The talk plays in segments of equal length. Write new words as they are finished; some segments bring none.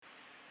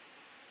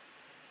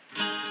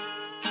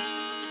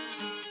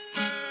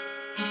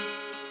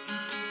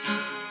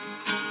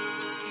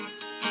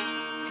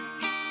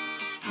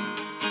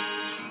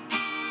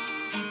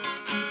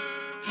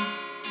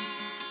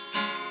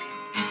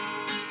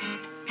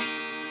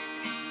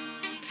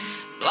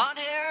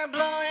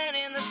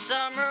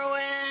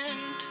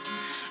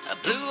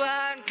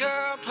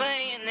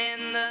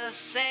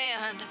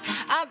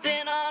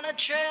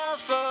trail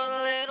for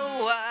a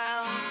little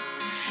while.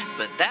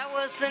 But that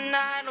was the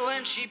night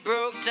when she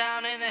broke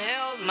down and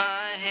held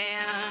my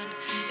hand.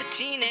 A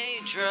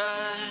teenage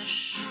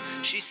rush,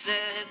 she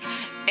said,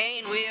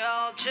 ain't we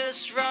all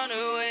just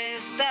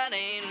runaways? That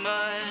ain't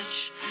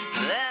much,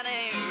 that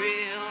ain't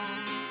real.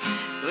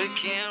 We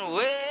can't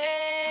wait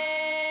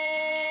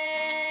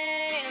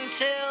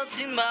until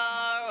tomorrow.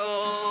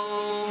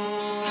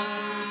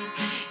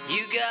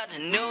 You got to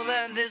know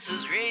that this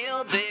is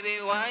real, baby.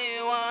 Why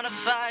you wanna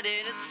fight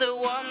it? It's the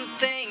one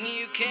thing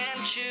you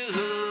can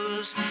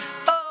choose.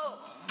 Oh,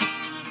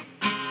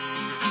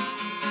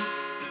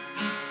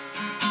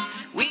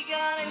 we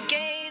got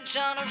engaged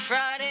on a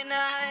Friday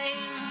night.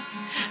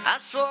 I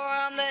swore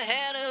on the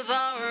head of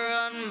our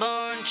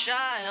unborn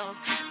child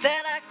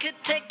that I could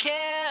take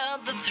care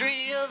of the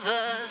three of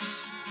us.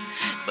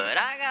 But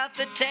I got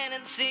the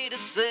tendency to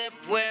slip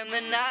when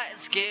the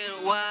nights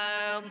get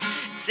wild.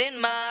 It's in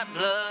my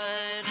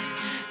blood.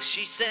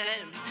 She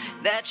said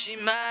that she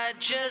might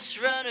just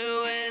run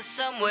away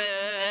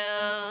somewhere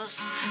else,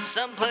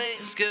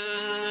 someplace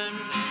good.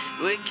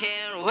 We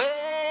can't wait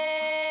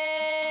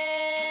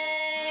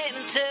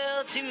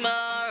until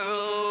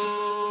tomorrow.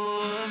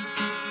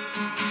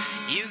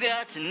 You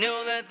got to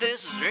know that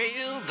this is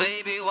real,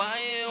 baby. Why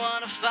you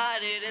wanna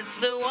fight it? It's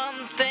the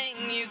one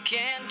thing you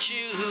can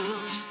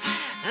choose.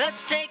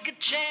 Let's take a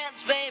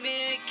chance, baby,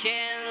 we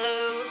can't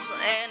lose,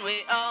 and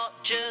we all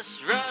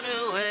just run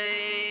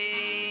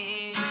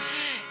away.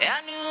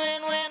 I knew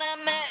it when I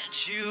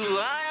met you,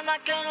 I'm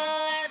not gonna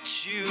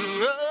let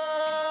you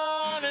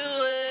run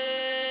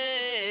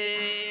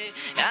away.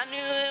 I knew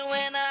it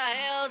when I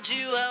held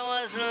you, I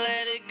wasn't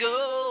let it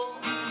go.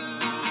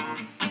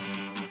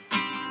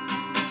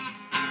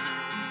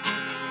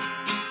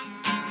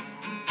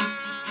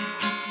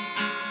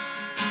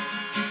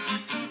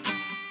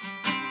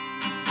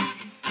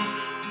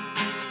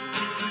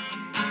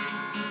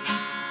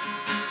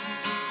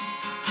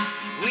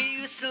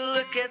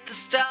 Look at the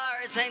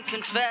stars and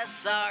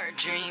confess our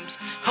dreams.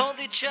 Hold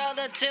each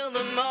other till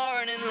the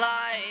morning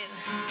light.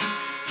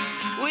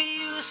 We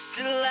used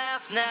to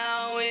laugh,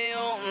 now we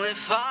only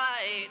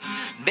fight.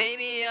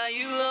 Baby, are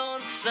you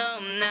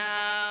lonesome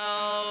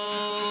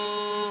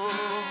now?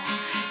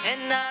 At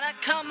night I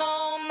come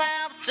home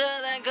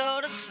after then go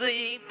to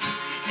sleep,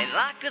 and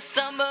like a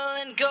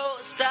stumbling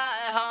ghost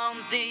I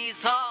haunt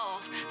these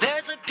halls.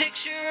 There's a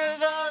picture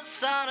of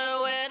us on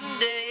our wedding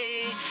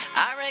day.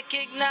 I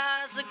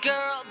recognize the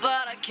girl,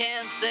 but I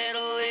can't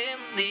settle in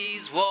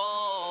these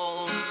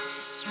walls.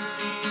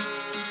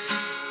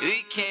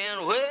 We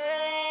can't wait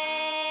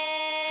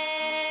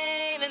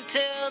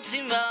until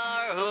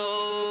tomorrow.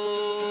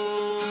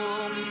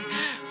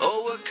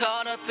 Oh, we're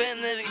caught up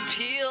in the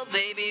appeal,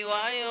 baby.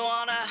 Why you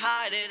wanna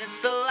hide it?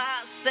 It's the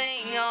last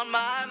thing on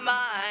my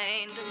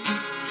mind.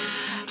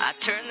 I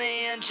turn the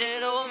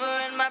engine over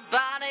and my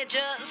body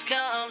just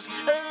comes alive,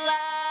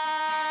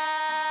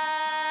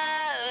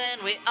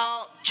 and we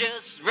all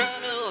just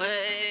run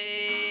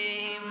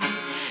away.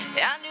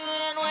 I knew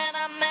it when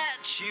I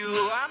met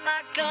you, I'm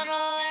not gonna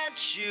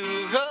let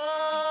you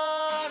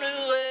run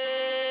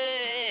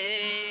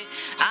away.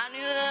 I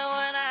knew that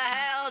when I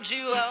held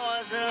you, I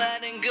wasn't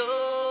letting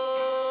go.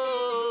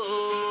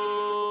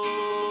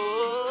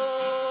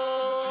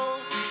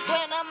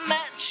 When I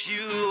met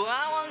you,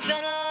 I wasn't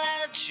gonna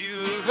let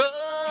you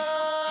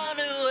run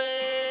away.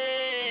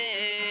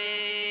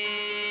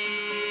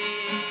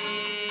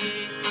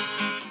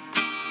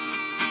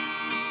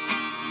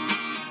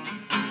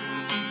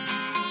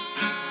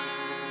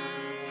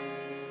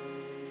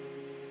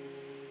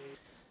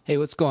 Hey,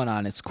 what's going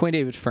on? It's Quinn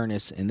David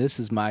Furness, and this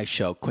is my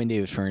show. Quinn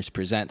David Furness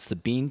presents the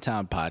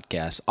Beantown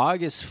Podcast,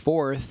 August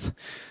 4th,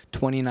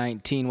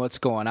 2019. What's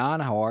going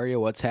on? How are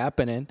you? What's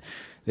happening?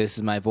 This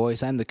is my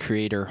voice. I'm the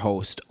creator,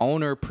 host,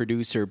 owner,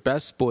 producer,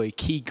 best boy,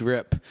 key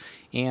grip,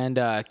 and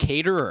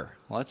caterer.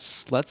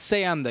 Let's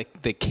say I'm the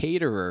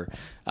caterer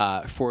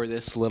for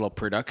this little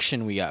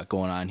production we got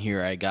going on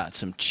here. I got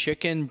some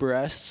chicken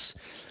breasts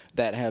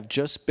that have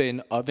just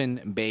been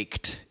oven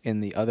baked in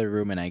the other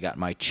room, and I got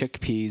my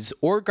chickpeas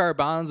or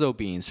garbanzo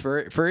beans.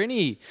 For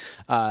any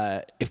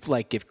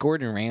if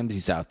Gordon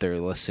Ramsay's out there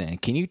listening,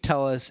 can you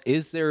tell us,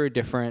 is there a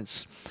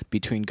difference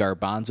between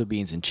garbanzo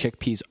beans and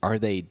chickpeas? Are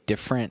they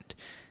different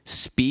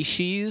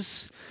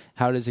species?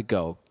 How does it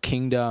go?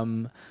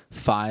 Kingdom,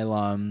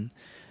 phylum,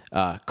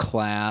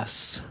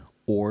 class,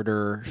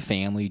 order,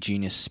 family,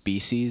 genus,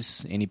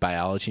 species? Any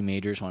biology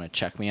majors want to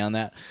check me on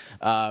that?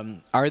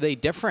 Are they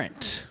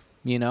different?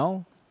 You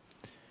know,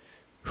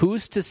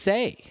 who's to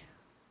say?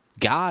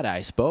 God,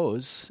 I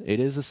suppose. It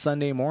is a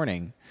Sunday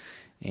morning,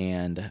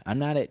 and I'm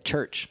not at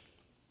church.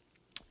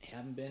 I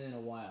haven't been in a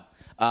while.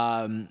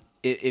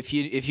 if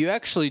you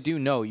actually do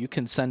know, you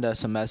can send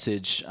us a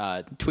message,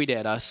 tweet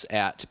at us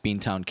at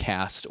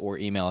BeantownCast, or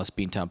email us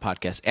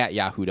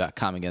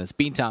beantownpodcast@yahoo.com. Again, it's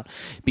Beantown,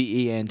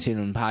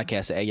 BENTOWN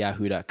podcast at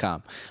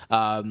yahoo.com.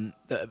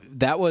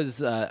 That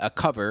was a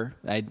cover.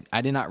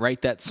 I did not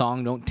write that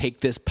song. Don't take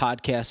this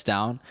podcast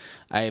down.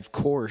 I, of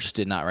course,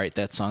 did not write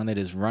that song. That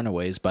is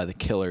Runaways by The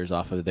Killers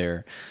off of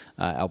their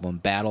album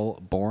Battle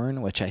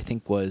Born, which I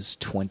think was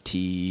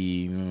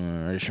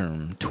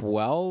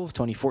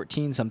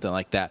 2014, something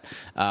like that.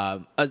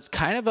 It's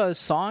kind of a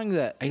song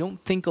that I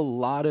don't think a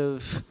lot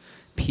of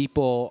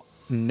people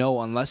know,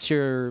 unless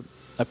you're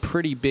a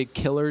pretty big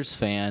Killers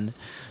fan,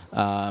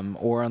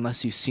 or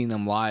unless you've seen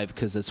them live,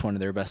 because it's one of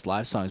their best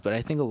live songs. But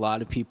I think a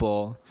lot of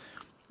people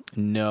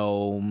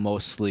know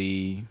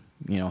mostly,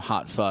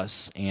 Hot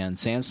Fuss and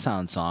Sam's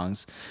Town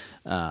songs,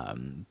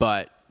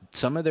 but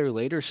some of their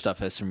later stuff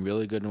has some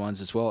really good ones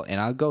as well. And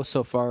I'll go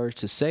so far as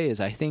to say is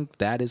I think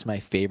that is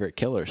my favorite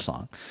Killers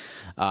song.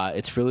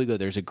 It's really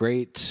good. There's a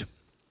great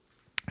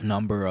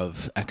number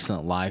of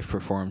excellent live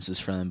performances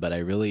from them, but I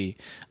really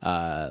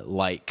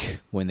like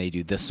when they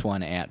do this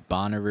one at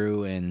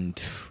Bonnaroo, and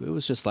it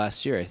was just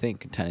last year, I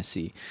think, in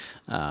Tennessee.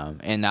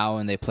 And now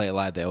when they play it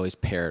live, they always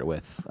pair it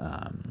with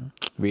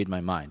Read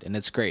My Mind, and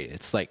it's great.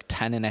 It's like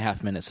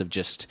 10.5 minutes of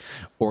just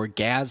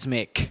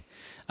orgasmic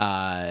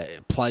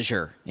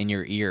pleasure in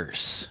your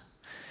ears.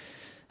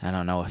 I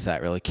don't know if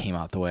that really came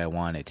out the way I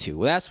wanted to.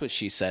 Well, that's what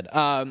she said.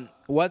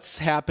 What's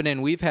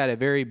happening? We've had a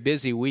very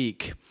busy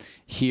week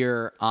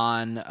here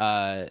on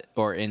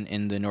or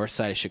in the north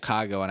side of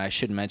Chicago, and I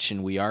should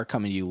mention we are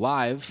coming to you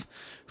live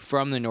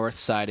from the north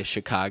side of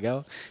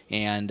Chicago,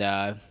 and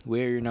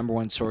we're your number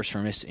one source for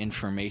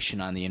misinformation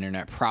on the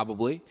internet,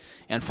 probably.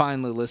 And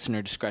finally,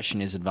 listener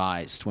discretion is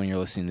advised when you're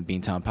listening to the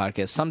Beantown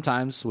Podcast.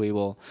 Sometimes we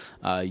will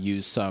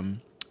use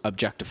some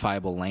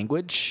objectifiable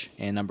language,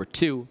 and number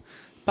two,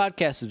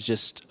 podcast is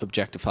just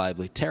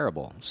objectifiably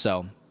terrible.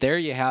 So there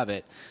you have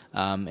it.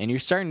 And you're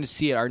starting to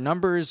see it. Our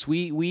numbers,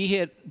 we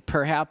hit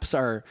perhaps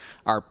our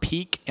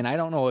peak, and I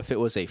don't know if it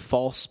was a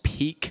false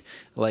peak,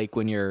 like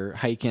when you're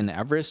hiking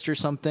Everest or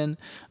something,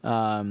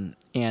 and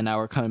now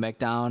we're coming back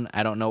down.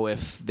 I don't know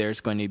if there's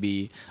going to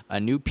be a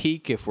new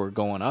peak, if we're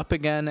going up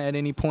again at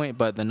any point,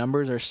 but the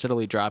numbers are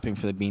steadily dropping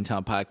for the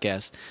Beantown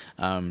Podcast.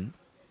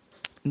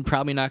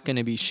 Probably not going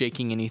to be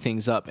shaking any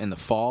things up in the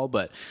fall,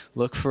 but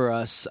look for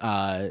us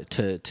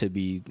to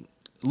be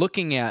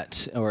looking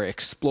at or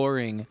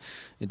exploring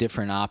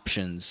different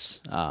options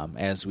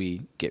as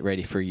we get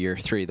ready for year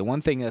 3. The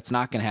one thing that's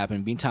not going to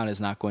happen, Beantown is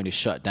not going to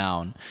shut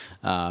down,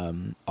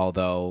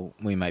 although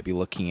we might be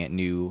looking at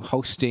new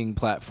hosting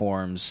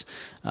platforms,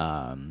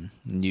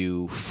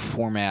 new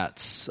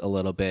formats a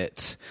little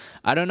bit.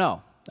 I don't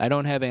know. I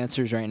don't have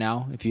answers right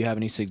now. If you have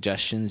any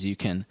suggestions, you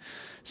can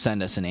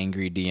send us an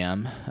angry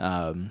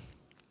DM.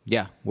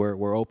 Yeah,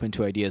 we're open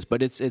to ideas,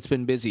 but it's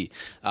been busy.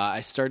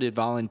 I started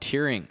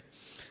volunteering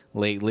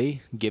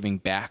lately, giving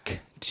back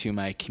to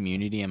my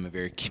community. I'm a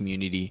very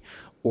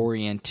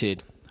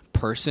community-oriented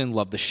person.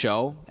 Love the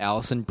show.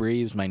 Allison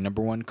Brie was my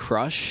number one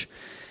crush,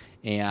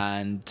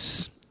 and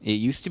it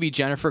used to be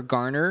Jennifer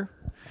Garner,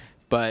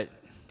 but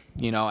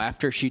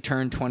after she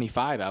turned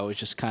 25, I was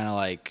just kind of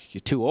like,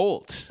 you're too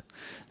old.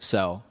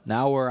 So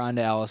now we're on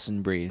to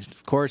Allison Brie.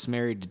 Of course,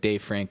 married to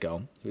Dave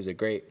Franco, who's a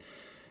great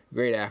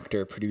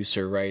actor,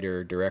 producer,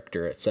 writer,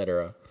 director,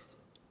 etc.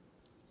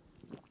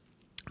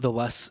 The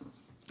less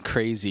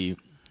crazy,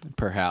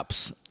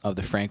 perhaps, of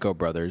the Franco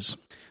brothers.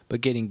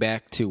 But getting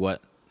back to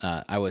what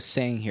I was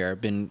saying here,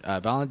 I've been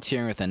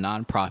volunteering with a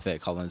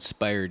nonprofit called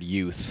Inspired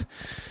Youth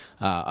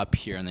up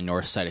here on the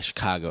north side of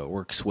Chicago. It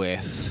works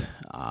with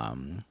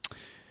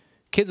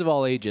kids of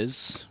all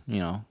ages,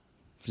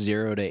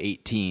 0 to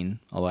 18,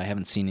 although I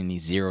haven't seen any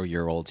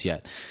 0-year-olds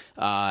yet.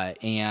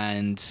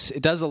 And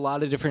it does a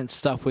lot of different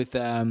stuff with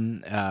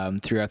them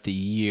throughout the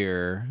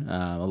year,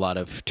 a lot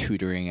of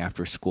tutoring,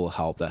 after-school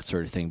help, that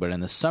sort of thing. But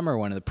in the summer,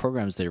 one of the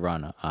programs they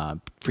run,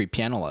 free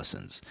piano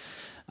lessons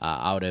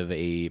out of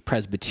a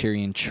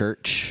Presbyterian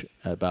church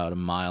about 1.5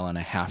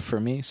 miles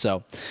from me.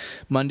 So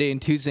Monday and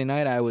Tuesday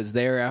night, I was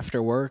there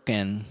after work,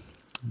 and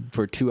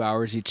for 2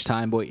 hours each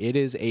time. Boy, it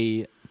is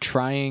a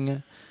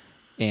trying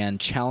and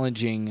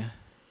challenging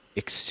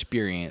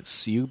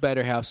experience. You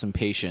better have some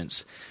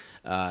patience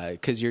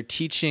because you're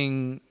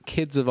teaching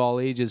kids of all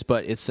ages,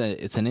 but it's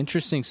an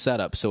interesting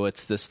setup. So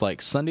it's this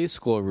like Sunday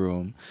school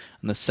room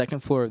on the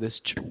second floor of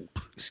this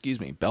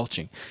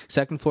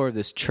second floor of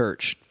this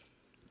church.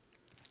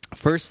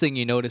 First thing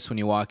you notice when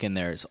you walk in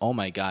there is, oh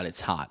my God,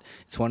 it's hot.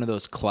 It's one of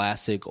those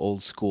classic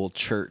old school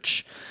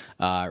church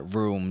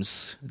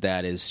rooms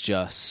that is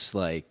just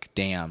like,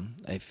 damn,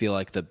 I feel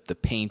like the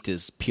paint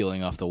is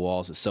peeling off the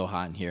walls. It's so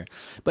hot in here.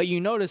 But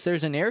you notice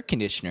there's an air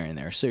conditioner in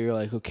there. So you're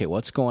like, okay,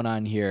 what's going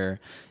on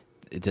here?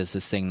 Does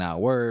this thing not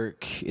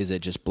work? Is it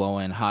just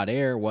blowing hot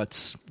air?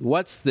 What's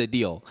the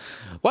deal?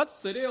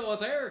 What's the deal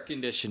with air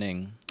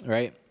conditioning,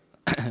 right?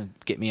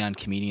 get me on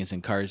Comedians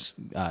in Cars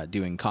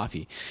doing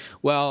coffee.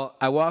 Well,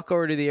 I walk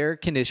over to the air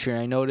conditioner,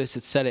 and I notice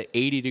it's set at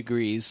 80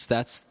 degrees.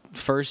 That's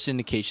first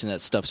indication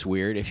that stuff's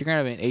weird. If you're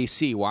going to have an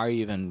AC, why are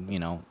you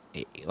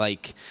even,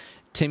 like,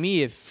 to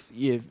me, if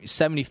you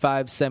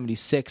 75,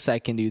 76, I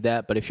can do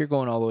that. But if you're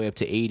going all the way up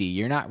to 80,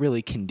 you're not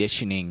really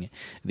conditioning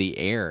the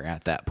air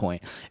at that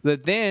point.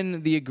 But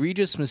then the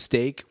egregious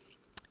mistake,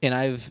 and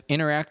I've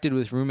interacted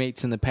with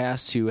roommates in the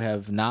past who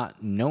have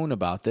not known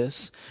about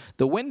this,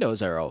 the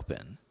windows are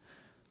open.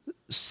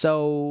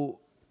 So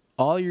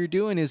all you're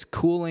doing is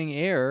cooling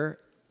air,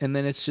 and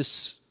then it's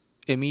just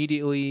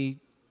immediately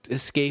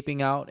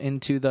escaping out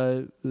into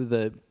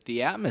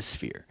the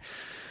atmosphere.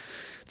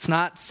 It's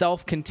not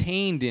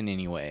self-contained in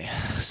any way.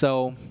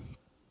 So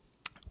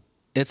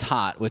it's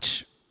hot,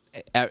 which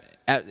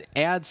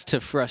adds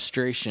to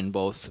frustration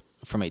both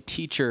from a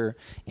teacher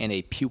and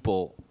a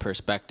pupil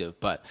perspective.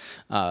 But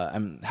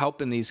I'm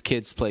helping these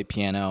kids play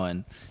piano,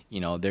 and,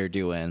 they're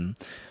doing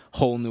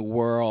Whole New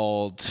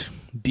World,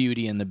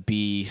 Beauty and the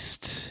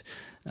Beast,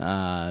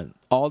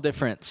 all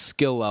different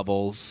skill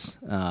levels.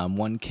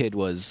 One kid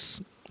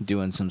was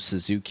doing some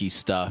Suzuki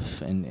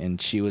stuff, and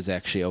she was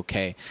actually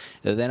okay.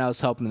 And then I was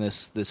helping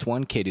this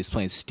one kid who's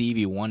playing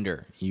Stevie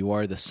Wonder, You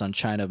Are the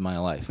Sunshine of My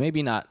Life.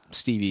 Maybe not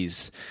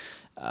Stevie's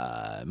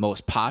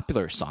most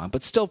popular song,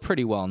 but still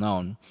pretty well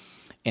known.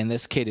 And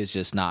this kid is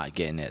just not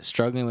getting it,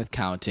 struggling with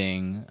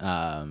counting.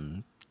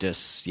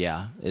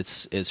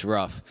 It's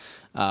rough.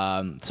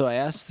 So I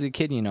asked the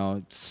kid,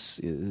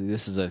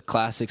 this is a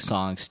classic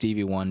song,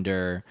 Stevie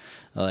Wonder,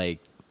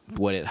 like,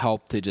 would it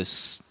help to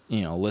just,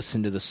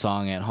 listen to the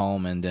song at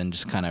home and then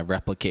just kind of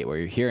replicate what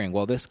you're hearing?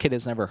 Well, this kid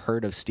has never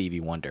heard of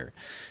Stevie Wonder.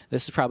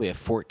 This is probably a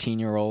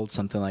 14-year-old,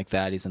 something like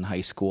that. He's in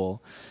high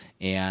school.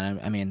 And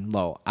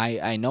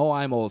I know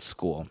I'm old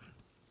school.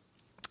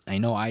 I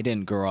know I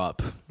didn't grow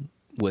up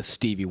with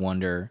Stevie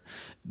Wonder,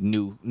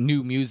 new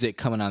music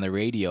coming on the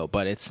radio,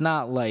 but it's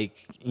not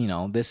like,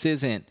 this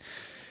isn't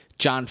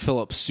John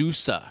Philip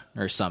Sousa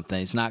or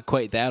something. It's not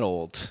quite that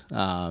old.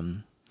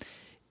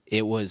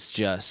 It was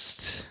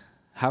just,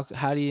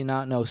 how do you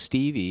not know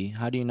Stevie?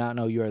 How do you not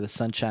know You Are the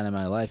Sunshine of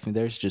My Life? I mean,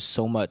 there's just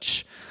so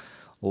much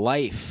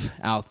life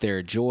out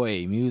there,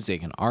 joy,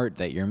 music, and art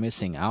that you're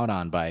missing out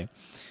on by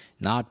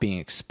not being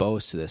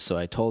exposed to this. So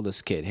I told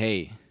this kid,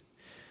 hey,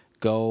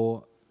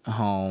 go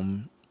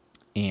home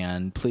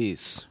and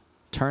please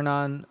turn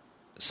on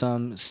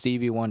some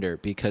Stevie Wonder,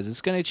 because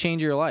it's going to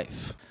change your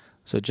life.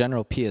 So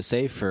general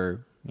PSA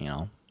for,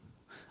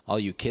 all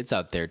you kids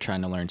out there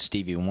trying to learn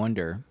Stevie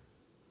Wonder,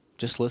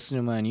 just listen to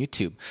him on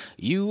YouTube.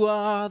 You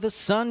are the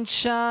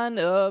sunshine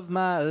of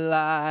my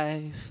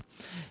life.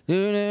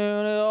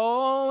 You'll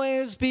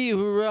always be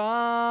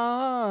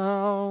around.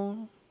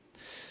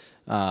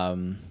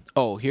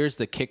 Here's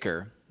the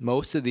kicker.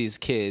 Most of these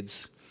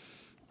kids,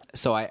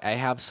 so I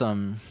have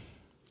some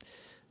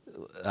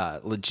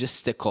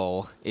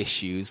logistical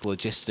issues,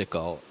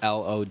 Logistical,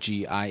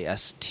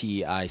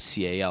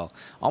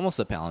 almost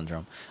a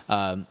palindrome,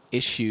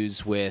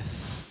 issues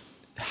with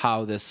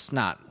how this,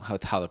 not how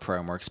the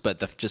program works,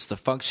 but just the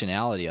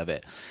functionality of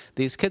it.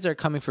 These kids are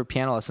coming for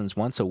piano lessons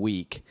once a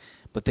week,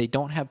 but they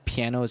don't have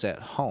pianos at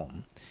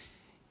home.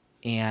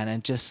 And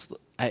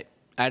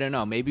I don't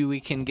know, maybe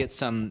we can get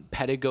some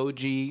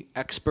pedagogy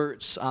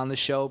experts on the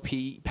show,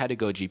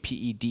 pedagogy,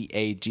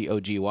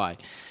 Pedagogy.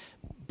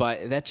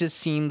 But that just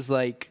seems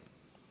like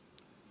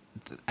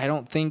I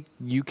don't think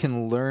you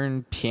can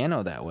learn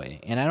piano that way.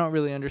 And I don't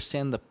really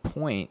understand the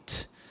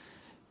point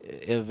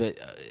of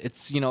it.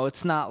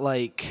 It's not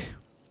like,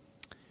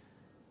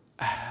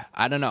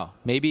 I don't know.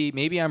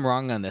 Maybe I'm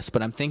wrong on this,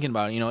 but I'm thinking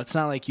about it. It's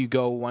not like you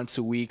go once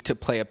a week to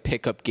play a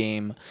pickup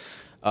game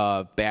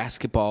of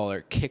basketball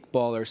or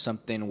kickball or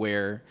something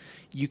where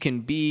you can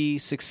be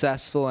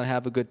successful and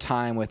have a good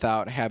time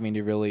without having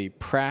to really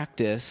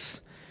practice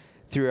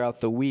throughout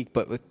the week.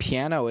 But with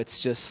piano,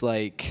 it's just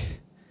like,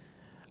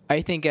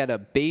 I think at a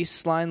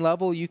baseline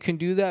level you can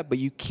do that, but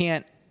you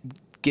can't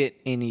get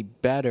any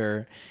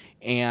better.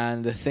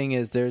 And the thing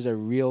is, there's a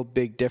real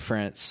big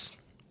difference,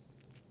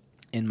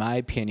 in my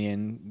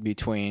opinion,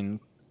 between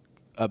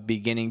a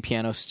beginning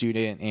piano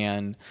student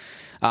and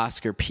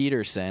Oscar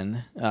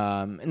Peterson.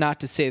 Not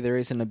to say there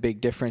isn't a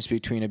big difference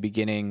between a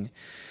beginning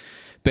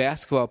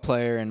basketball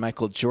player and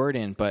Michael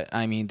Jordan, but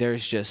I mean,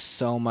 there's just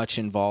so much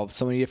involved,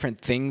 so many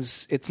different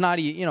things. It's not,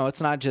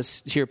 it's not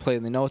just here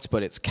playing the notes,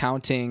 but it's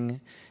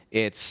counting,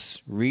 it's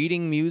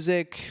reading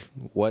music.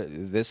 What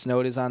this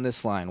note is on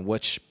this line,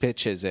 which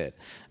pitch is it?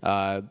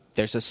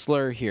 There's a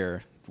slur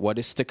here. What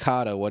is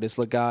staccato? What is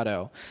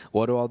legato?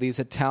 What do all these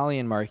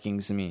Italian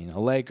markings mean?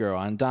 Allegro,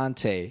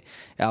 andante,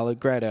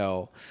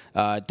 allegretto,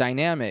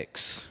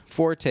 dynamics,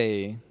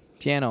 forte,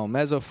 piano,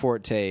 mezzo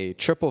forte,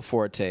 triple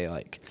forte,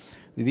 like.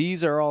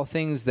 These are all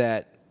things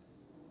that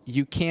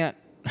you can't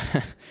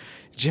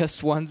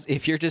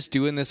if you're just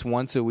doing this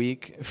once a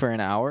week for an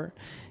hour,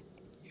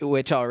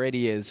 which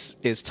already is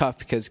tough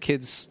because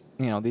kids,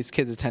 these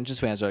kids' attention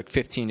spans are like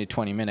 15 to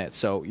 20 minutes.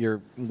 So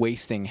you're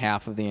wasting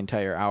half of the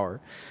entire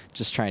hour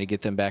just trying to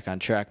get them back on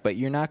track. But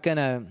you're not going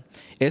to,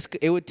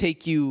 it would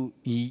take you,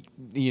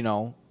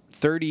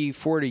 30,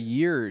 40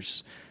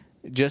 years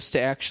just to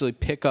actually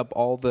pick up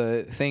all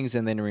the things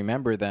and then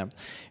remember them.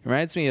 It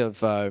reminds me of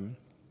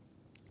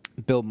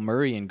Bill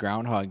Murray in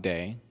Groundhog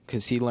Day,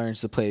 because he learns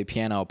to play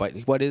piano. But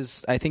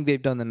I think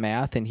they've done the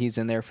math, and he's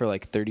in there for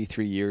like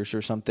 33 years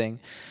or something,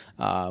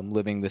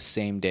 living the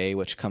same day,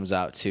 which comes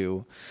out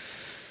to,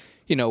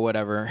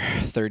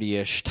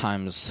 30-ish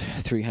times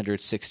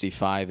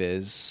 365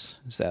 is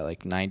that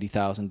like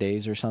 90,000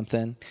 days or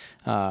something?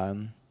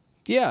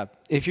 Yeah,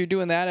 if you're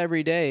doing that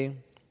every day,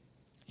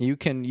 you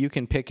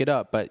can pick it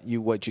up, but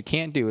what you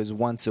can't do is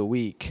once a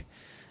week.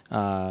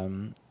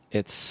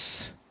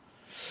 It's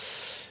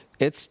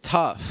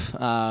tough.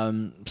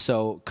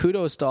 So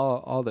kudos to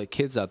all the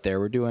kids out there.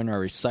 We're doing our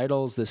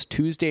recitals this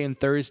Tuesday and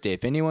Thursday.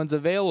 If anyone's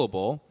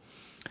available,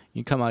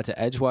 you come out to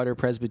Edgewater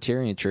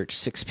Presbyterian Church,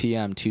 6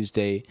 p.m.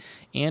 Tuesday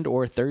and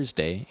or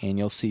Thursday, and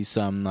you'll see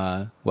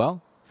some,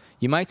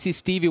 you might see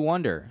Stevie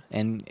Wonder,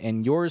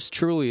 and yours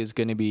truly is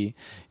going to be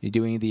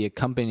doing the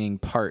accompanying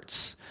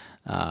parts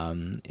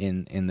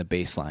in the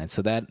bass line.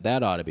 So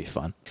that ought to be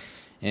fun.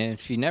 And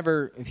if you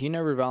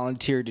never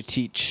volunteered to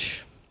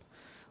teach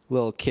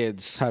little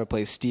kids how to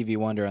play Stevie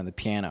Wonder on the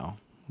piano,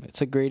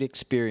 it's a great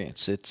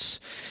experience.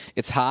 It's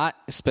hot,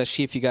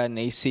 especially if you got an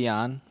AC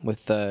on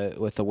with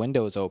the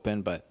windows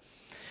open, but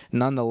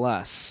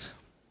nonetheless,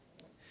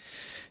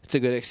 it's a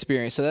good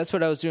experience. So that's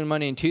what I was doing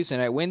Monday and Tuesday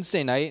night.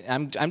 Wednesday night,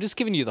 I'm just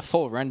giving you the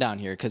full rundown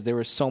here because there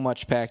was so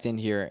much packed in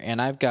here,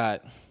 and I've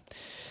got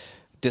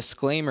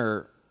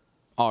disclaimer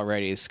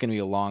already. It's going to be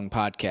a long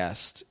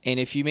podcast, and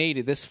if you made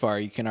it this far,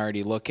 you can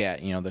already look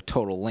at the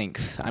total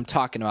length. I'm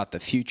talking about the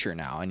future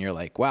now, and you're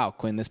like, wow,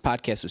 Quinn, this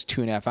podcast was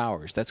 2.5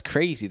 hours. That's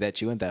crazy that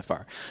you went that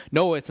far.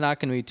 No, it's not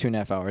going to be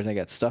 2.5 hours. I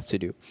got stuff to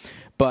do,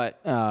 but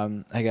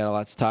I got a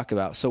lot to talk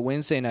about. So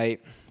Wednesday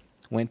night,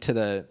 went to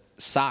the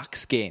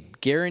Sox game.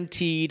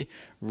 Guaranteed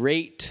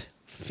Rate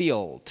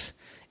Field,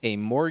 a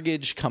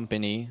mortgage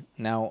company,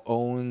 now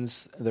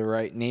owns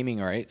the naming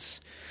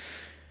rights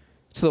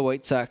to the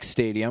White Sox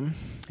Stadium.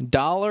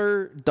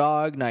 Dollar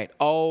Dog Night.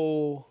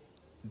 Oh,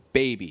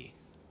 baby.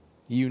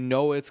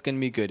 It's going to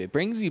be good. It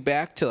brings you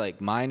back to like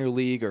minor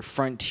league or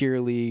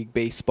frontier league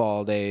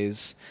baseball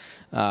days,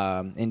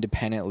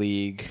 independent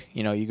league.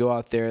 You go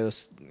out there,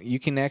 you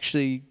can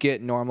actually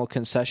get normal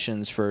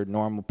concessions for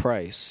normal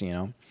price,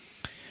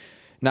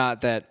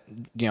 Not that,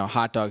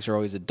 hot dogs are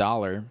always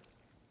 $1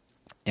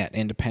 at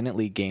independent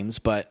league games,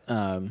 but,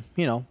 $2,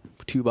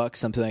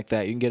 something like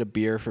that. You can get a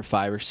beer for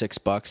 $5 or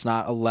 $6,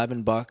 not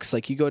 $11.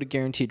 Like you go to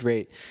Guaranteed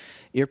Rate,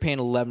 you're paying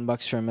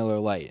 $11 for a Miller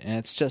Lite, and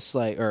it's just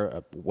like,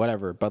 or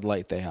whatever Bud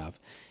Light they have.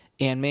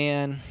 And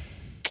man,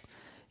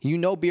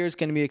 beer is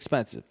going to be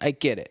expensive. I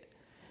get it.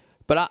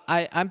 But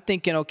I'm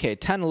thinking, okay,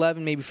 10,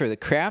 11 maybe for the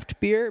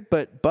craft beer,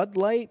 but Bud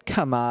Light,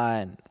 come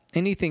on.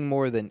 Anything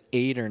more than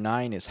 8 or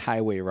 9 is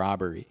highway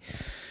robbery.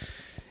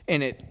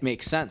 And it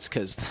makes sense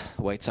because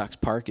White Sox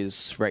Park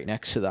is right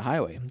next to the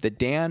highway, the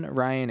Dan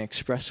Ryan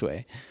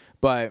Expressway.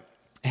 But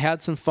I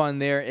had some fun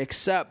there,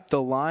 except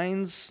the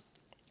lines,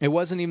 it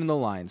wasn't even the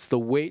lines. The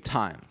wait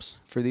times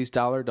for these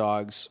dollar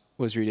dogs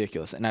was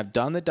ridiculous. And I've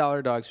done the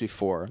dollar dogs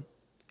before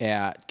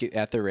at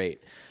the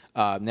rate.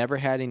 Never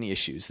had any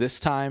issues. This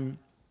time,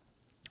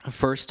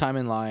 first time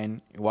in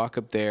line, you walk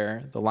up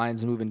there, the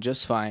line's moving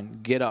just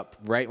fine, get up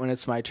right when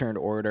it's my turn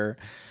to order.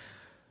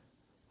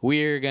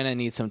 We're going to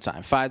need some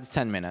time, 5 to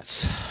 10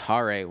 minutes.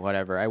 All right,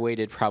 whatever. I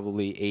waited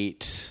probably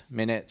 8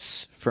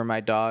 minutes for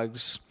my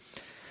dogs.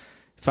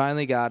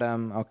 Finally got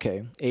them.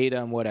 Okay, ate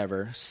them,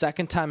 whatever.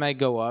 Second time I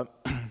go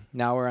up,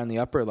 now we're on the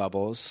upper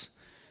levels,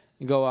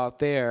 go out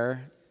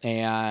there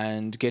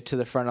and get to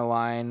the front of the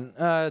line.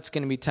 It's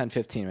going to be 10,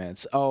 15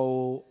 minutes.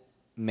 Oh,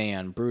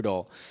 man,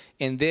 brutal.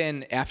 And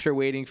then after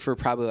waiting for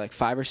probably like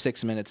 5 or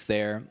 6 minutes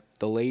there,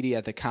 the lady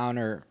at the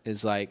counter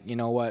is like, you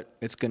know what?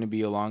 It's going to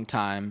be a long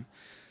time.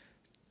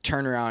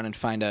 Turn around and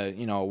find a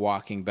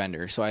walking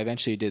vendor. So I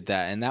eventually did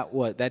that, and that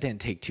didn't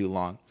take too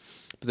long.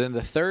 But then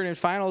the third and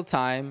final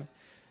time,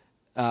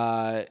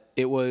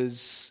 it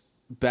was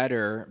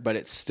better, but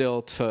it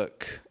still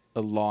took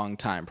a long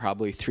time,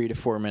 probably 3 to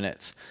 4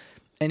 minutes.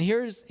 And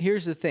here's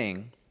the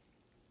thing.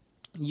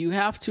 You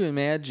have to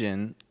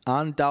imagine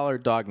on Dollar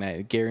Dog Night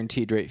at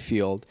Guaranteed Rate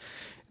Field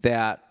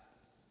that,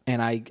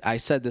 and I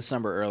said this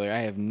number earlier, I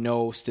have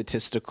no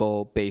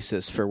statistical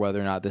basis for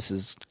whether or not this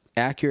is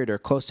accurate or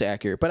close to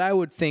accurate, but I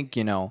would think,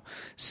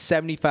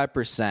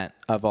 75%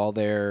 of all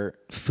their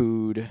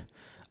food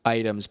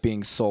items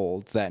being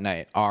sold that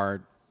night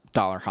are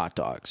dollar hot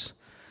dogs.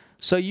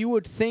 So you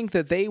would think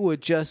that they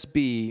would just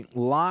be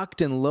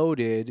locked and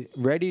loaded,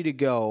 ready to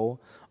go,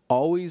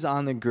 always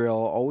on the grill,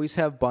 always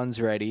have buns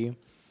ready,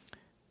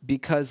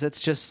 because it's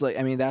just like,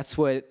 that's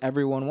what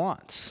everyone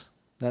wants.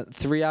 That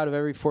 3 out of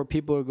every 4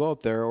 people who go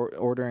up there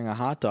ordering a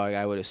hot dog,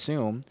 I would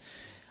assume.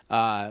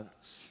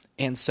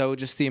 And so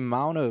just the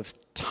amount of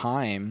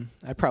time,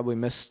 I probably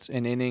missed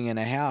an inning and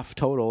a half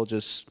total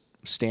just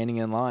standing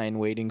in line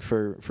waiting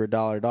for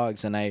Dollar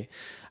Dogs, and I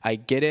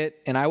get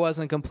it, and I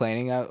wasn't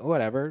complaining.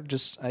 Whatever,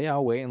 just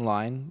I'll wait in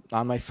line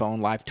on my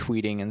phone, live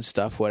tweeting and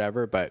stuff,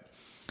 whatever. But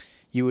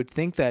you would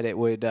think that it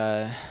would,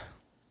 I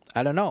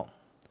don't know.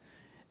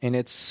 And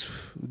it's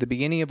the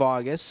beginning of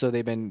August, so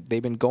they've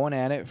been going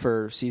at it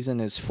for season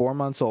is 4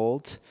 months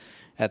old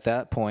at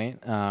that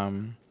point,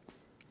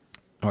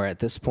 or at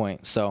this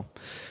point. So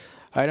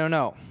I don't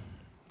know.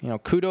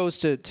 Kudos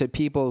to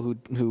people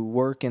who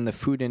work in the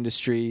food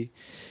industry.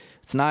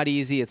 It's not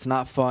easy. It's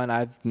not fun.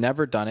 I've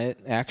never done it,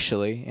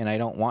 actually, and I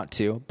don't want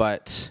to.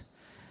 But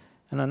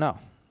I don't know.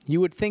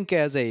 You would think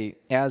as a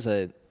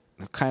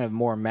kind of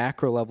more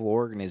macro level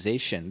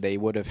organization, they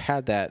would have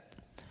had that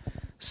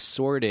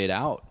sorted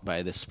out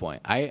by this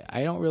point. I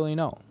don't really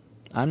know.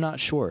 I'm not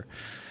sure.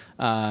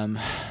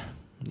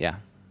 Yeah.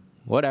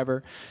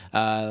 Whatever.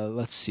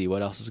 Let's see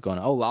what else is going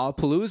on. Oh,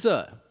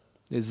 Lollapalooza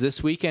is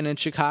this weekend in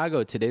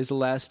Chicago. Today's the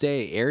last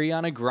day.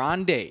 Ariana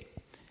Grande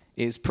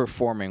is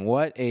performing.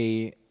 What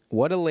a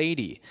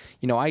lady.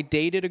 I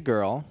dated a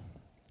girl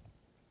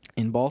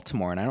in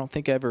Baltimore, and I don't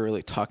think I ever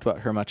really talked about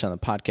her much on the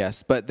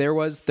podcast, but there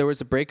was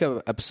a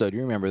breakup episode,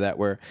 you remember that,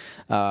 where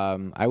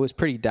I was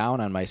pretty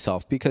down on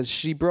myself because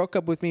she broke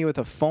up with me with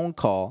a phone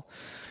call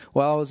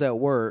while I was at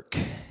work,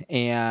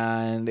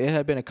 and it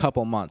had been a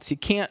couple months. You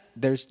can't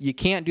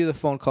do the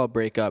phone call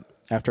breakup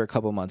after a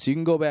couple months. You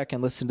can go back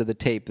and listen to the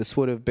tape. This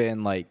would have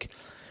been like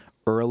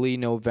early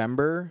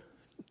November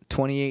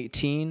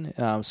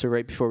 2018, so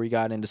right before we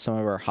got into some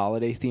of our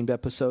holiday-themed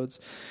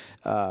episodes.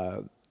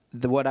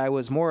 What I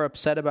was more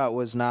upset about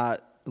was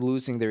not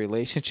losing the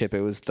relationship.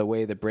 It was the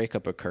way the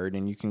breakup occurred,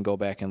 and you can go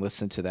back and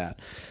listen to that.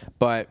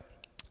 But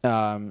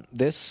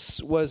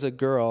this was a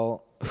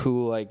girl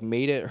who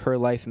made it her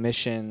life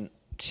mission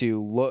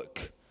to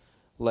look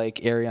like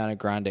Ariana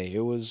Grande. It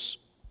was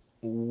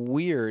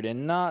weird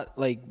and not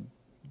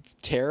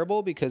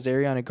terrible because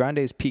Ariana Grande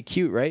is peak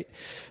cute, right?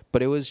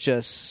 But it was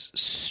just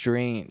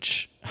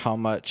strange how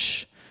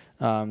much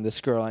this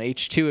girl on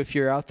H2, if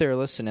you're out there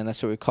listening,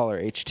 that's what we call her,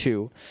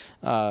 H2.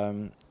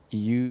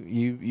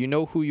 You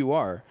know who you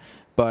are,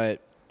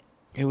 but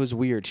it was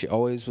weird. She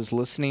always was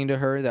listening to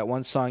her. That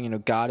one song,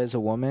 God is a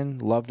Woman,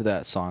 loved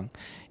that song,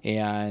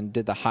 and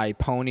did the high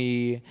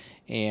pony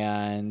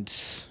and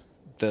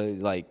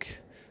the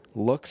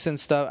looks and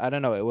stuff. I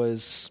don't know. It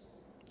was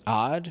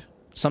odd.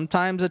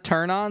 Sometimes a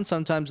turn on,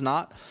 sometimes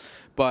not.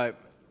 But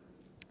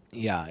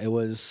yeah, it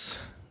was.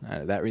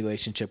 That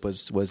relationship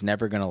was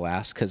never going to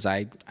last because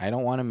I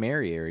don't want to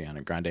marry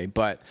Ariana Grande.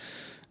 But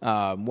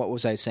what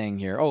was I saying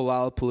here? Oh,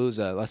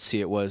 Lollapalooza. Let's see.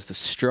 It was the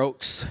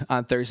Strokes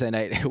on Thursday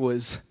night. It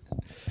was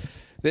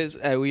this.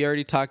 We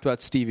already talked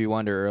about Stevie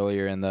Wonder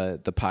earlier in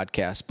the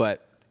podcast,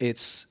 but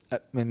it's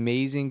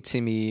amazing to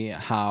me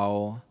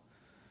how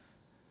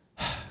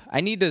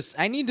I need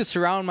to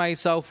surround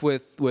myself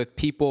with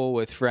people,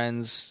 with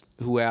friends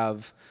who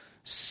have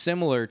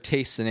similar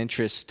tastes and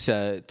interests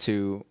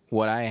to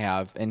what I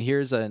have. And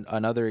here's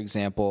another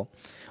example,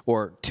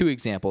 or two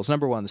examples.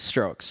 Number one, the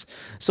Strokes.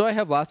 So I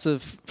have lots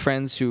of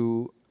friends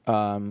who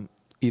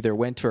either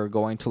went to or are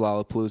going to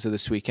Lollapalooza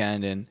this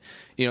weekend. And,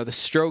 the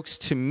Strokes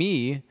to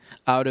me,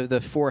 out of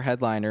the four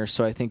headliners,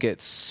 so I think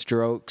it's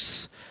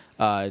Strokes,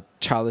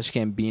 Childish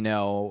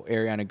Gambino,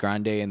 Ariana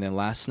Grande, and then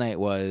last night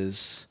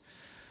was,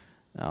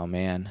 oh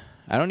man,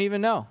 I don't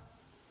even know.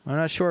 I'm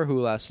not sure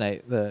who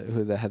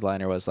the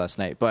headliner was last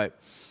night, but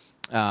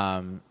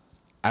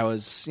I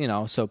was,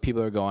 so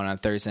people are going on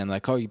Thursday. I'm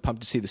like, oh, you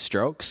pumped to see the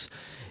Strokes?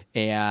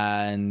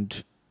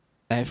 And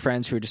I have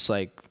friends who are just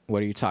like,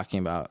 what are you talking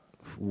about?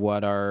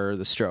 What are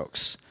the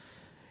Strokes?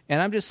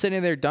 And I'm just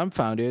sitting there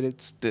dumbfounded.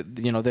 It's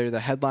they're the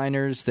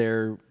headliners.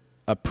 They're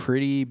a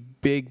pretty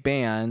big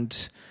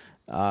band.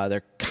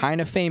 They're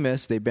kind of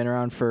famous. They've been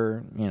around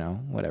for,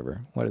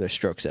 whatever. What are their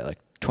Strokes at?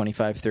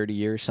 25, 30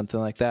 years, something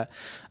like that.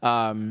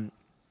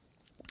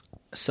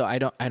 So I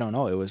don't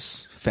know. It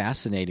was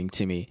fascinating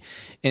to me.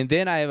 And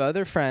then I have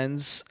other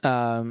friends,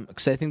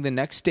 because I think the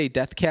next day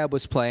Death Cab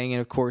was playing,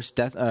 and of course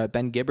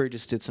Ben Gibbard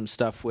just did some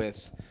stuff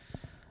with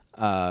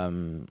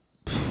Childish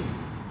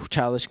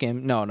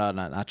Gambino. No,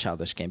 not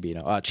Childish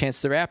Gambino.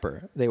 Chance the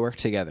Rapper. They worked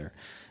together.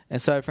 And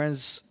so I have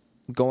friends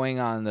going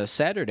on the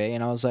Saturday,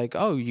 and I was like,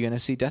 oh, you going to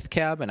see Death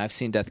Cab? And I've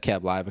seen Death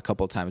Cab live a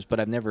couple of times, but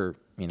I've never,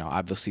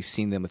 obviously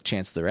seen them with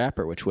Chance the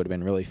Rapper, which would have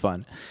been really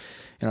fun.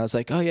 And I was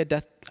like, oh, yeah,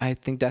 I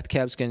think Death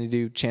Cab's going to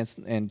do Chance,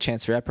 and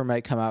Chance the Rapper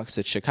might come out because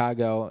it's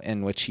Chicago,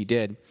 and which he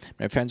did.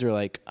 My friends were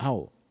like,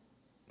 oh,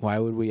 why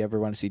would we ever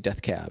want to see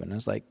Death Cab? And I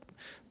was like,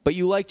 but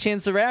you like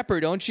Chance the Rapper,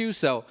 don't you?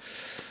 So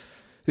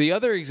the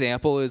other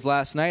example is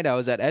last night I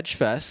was at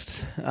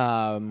Edgefest,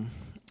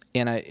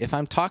 and if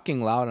I'm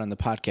talking loud on the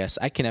podcast,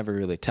 I can never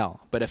really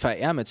tell. But if I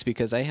am, it's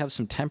because I have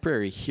some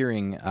temporary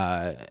hearing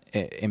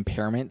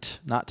impairment,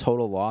 not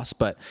total loss,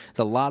 but there's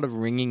a lot of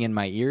ringing in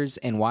my ears.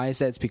 And why is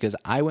that? It's because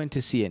I went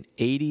to see an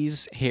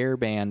 80s hair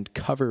band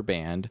cover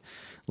band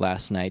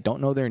last night. Don't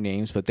know their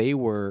names, but they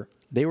were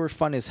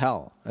fun as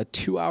hell. A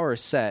 2-hour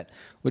set,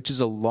 which is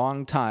a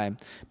long time,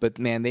 but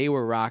man, they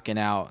were rocking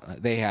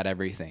out. They had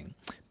everything.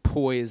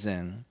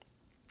 Poison,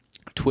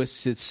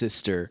 Twisted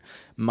Sister,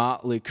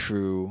 Motley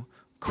Crue,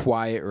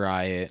 Quiet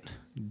Riot,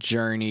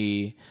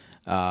 Journey,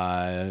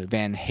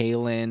 Van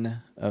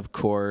Halen, of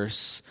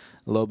course,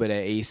 a little bit of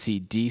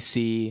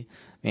AC/DC.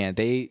 Man,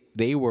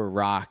 they were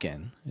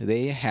rocking.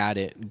 They had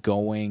it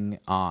going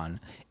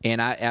on.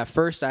 And at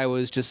first I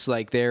was just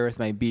like there with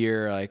my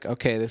beer, like,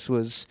 okay, this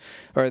is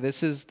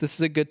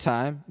a good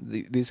time.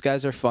 These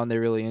guys are fun.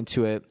 They're really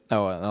into it.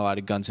 Oh, and a lot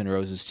of Guns N'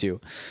 Roses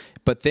too.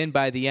 But then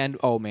by the end,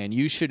 oh man,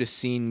 you should have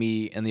seen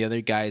me and the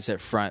other guys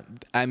at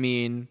front. I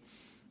mean,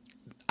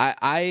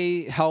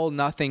 I held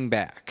nothing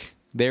back.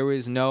 There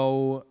was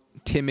no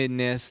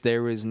timidness.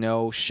 There was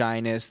no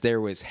shyness.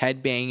 There was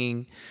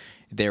headbanging.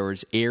 There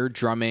was air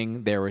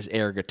drumming. There was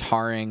air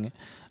guitaring.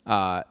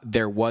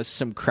 There was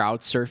some crowd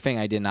surfing.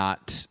 I did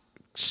not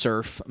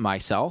surf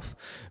myself,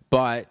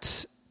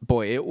 but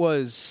boy, it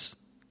was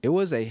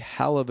a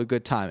hell of a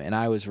good time. And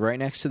I was right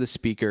next to the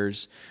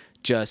speakers,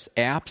 just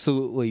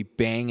absolutely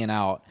banging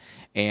out,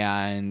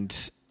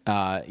 and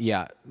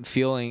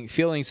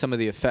feeling some of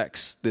the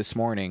effects this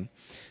morning.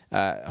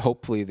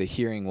 Hopefully, the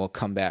hearing will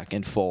come back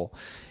in full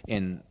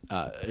in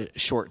a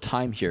short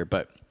time here,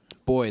 but.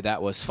 Boy,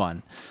 that was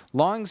fun.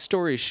 Long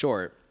story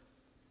short,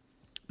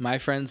 my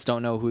friends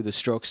don't know who the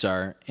Strokes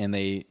are, and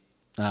they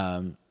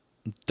don't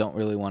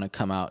really want to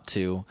come out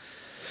to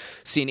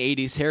see an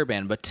 80s hair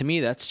band. But to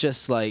me, that's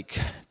just like,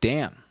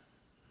 damn,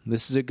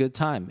 this is a good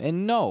time.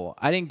 And no,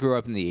 I didn't grow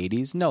up in the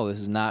 80s. No, this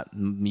is not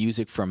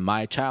music from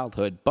my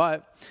childhood.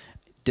 But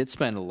did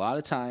spend a lot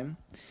of time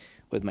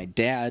with my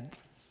dad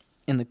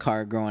in the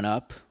car growing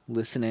up,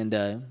 listening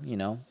to,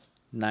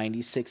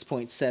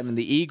 96.7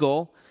 The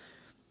Eagle,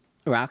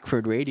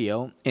 Rockford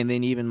Radio, and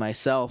then even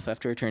myself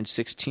after I turned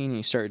 16 and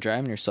you start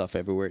driving yourself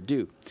everywhere.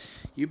 Dude,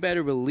 you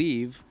better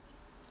believe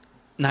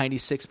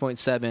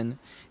 96.7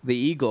 The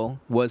Eagle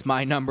was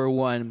my number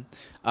one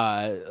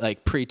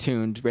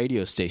pre-tuned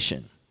radio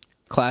station.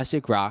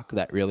 Classic rock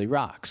that really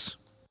rocks.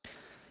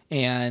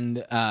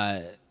 And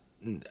I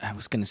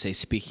was going to say,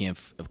 speaking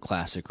of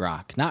classic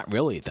rock, not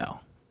really though.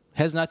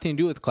 Has nothing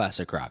to do with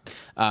classic rock.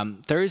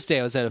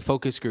 Thursday I was at a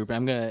focus group,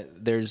 and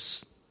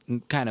there's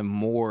kind of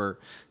more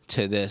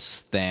to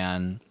this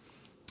than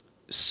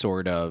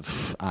sort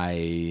of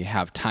I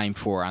have time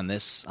for on the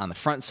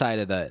front side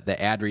of the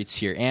ad reads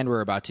here, and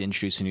we're about to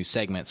introduce a new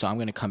segment, so I'm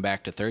going to come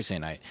back to Thursday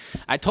night.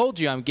 I told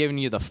you I'm giving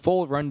you the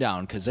full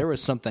rundown because there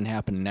was something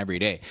happening every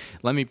day.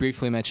 Let me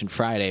briefly mention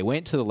Friday.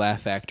 Went to the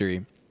Laugh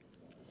Factory.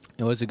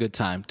 It was a good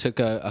time.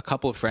 Took a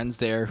couple of friends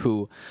there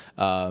who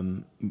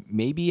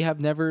maybe have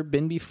never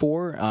been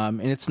before,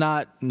 and it's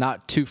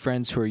not two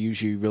friends who are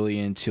usually really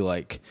into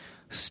like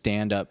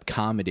stand-up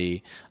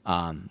comedy,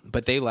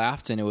 but they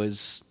laughed, and it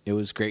was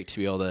great to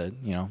be able to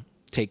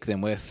take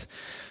them with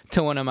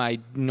to one of my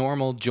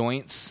normal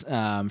joints.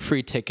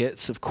 Free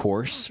tickets, of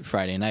course,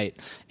 Friday night,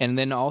 and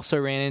then also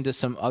ran into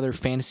some other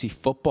fantasy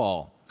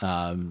football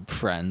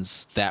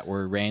friends that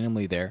were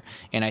randomly there,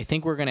 and I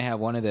think we're going to have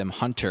one of them,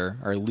 Hunter,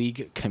 our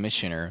league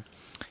commissioner.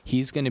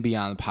 He's going to be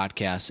on the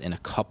podcast in a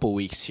couple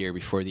weeks here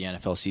before the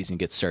NFL season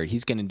gets started.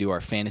 He's going to do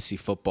our fantasy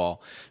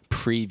football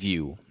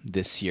preview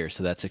this year,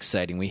 so that's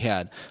exciting. We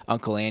had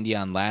Uncle Andy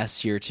on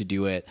last year to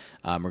do it.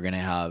 We're going to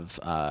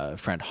have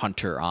friend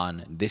Hunter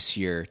on this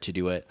year to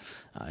do it.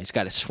 He's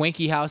got a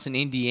swanky house in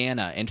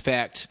Indiana. In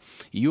fact,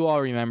 you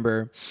all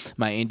remember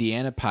my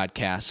Indiana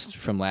podcast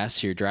from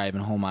last year,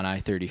 driving home on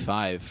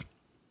I-35.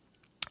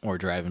 Or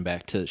driving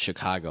back to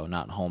Chicago,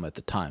 not home at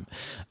the time,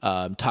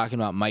 talking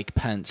about Mike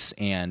Pence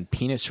and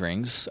penis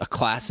rings, a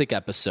classic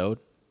episode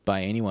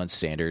by anyone's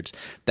standards.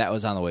 That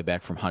was on the way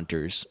back from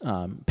Hunter's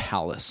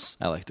Palace,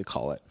 I like to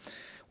call it.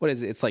 What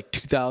is it? It's like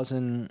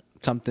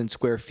 2,000-something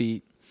square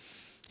feet.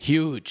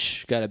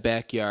 Huge. Got a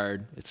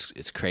backyard.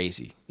 It's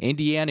crazy.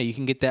 Indiana, you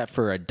can get that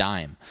for a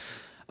dime.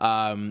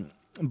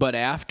 But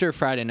after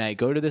Friday night,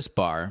 go to this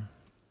bar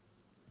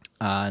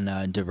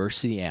on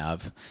Diversity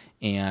Ave,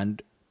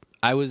 and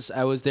I was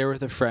there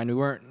with a friend. We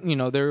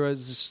weren't,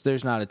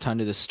 there's not a ton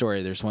to this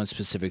story. There's one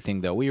specific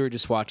thing, though. We were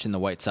just watching the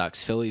White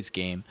Sox-Phillies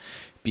game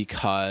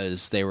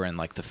because they were in,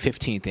 like, the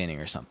 15th inning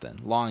or something.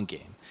 Long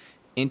game.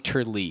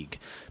 Interleague.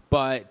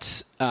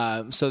 But,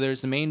 so there's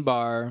the main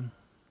bar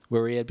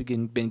where we had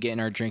been getting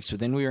our drinks,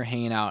 but then we were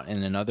hanging out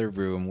in another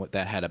room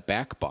that had a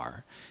back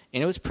bar.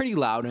 And it was pretty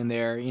loud in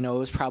there. It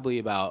was probably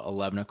about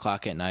 11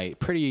 o'clock at night.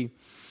 Pretty...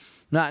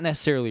 not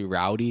necessarily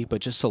rowdy,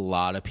 but just a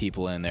lot of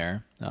people in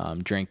there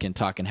drinking,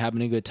 talking,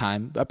 having a good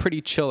time. A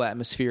pretty chill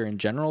atmosphere in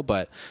general,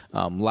 but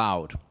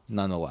loud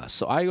nonetheless.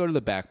 So I go to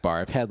the back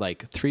bar. I've had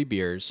like 3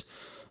 beers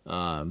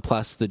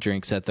plus the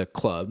drinks at the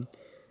club.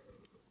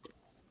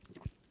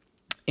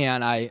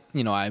 And I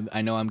know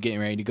I'm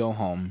getting ready to go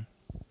home.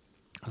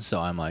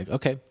 So I'm like,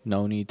 okay,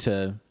 no need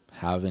to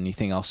have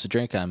anything else to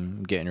drink.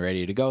 I'm getting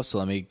ready to go. So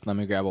let me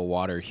grab a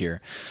water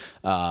here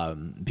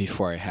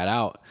before I head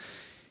out.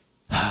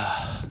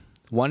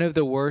 One of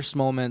the worst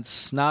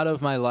moments, not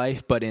of my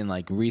life, but in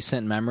like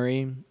recent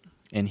memory,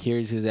 and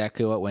here's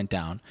exactly what went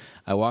down.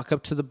 I walk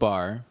up to the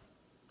bar.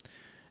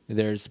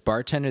 There's a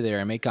bartender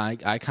there. I make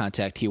eye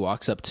contact. He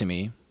walks up to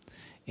me,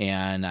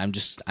 And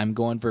I'm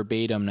going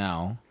verbatim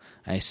now.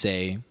 I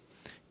say,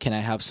 can I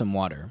have some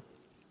water?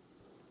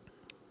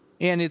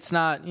 And it's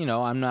not,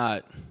 I'm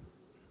not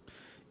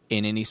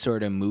in any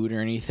sort of mood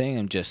or anything.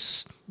 I'm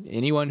just,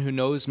 anyone who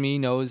knows me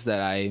knows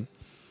that I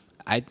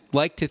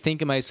like to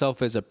think of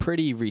myself as a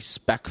pretty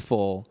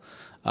respectful,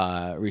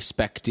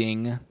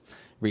 respectable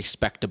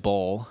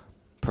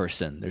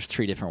person. There's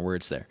 3 different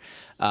words there.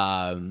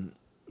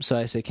 So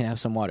I say, can I have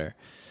some water?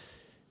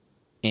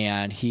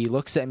 And he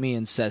looks at me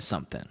and says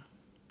something.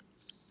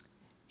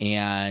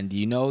 And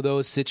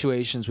those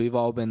situations, we've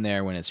all been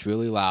there when it's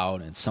really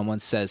loud and someone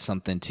says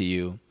something to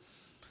you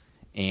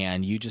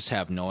and you just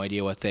have no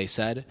idea what they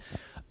said.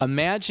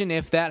 Imagine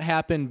if that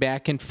happened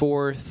back and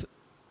forth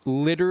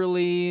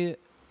literally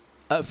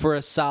for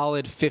a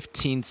solid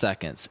 15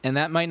 seconds. And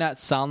that might not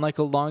sound like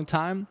a long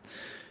time,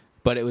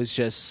 but it was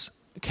just,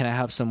 can I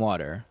have some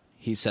water?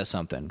 He says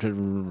something.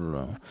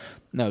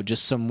 No,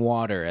 just some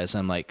water, as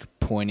I'm like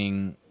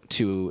pointing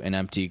to an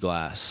empty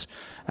glass.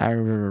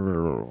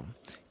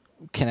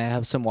 Can I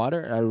have some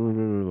water?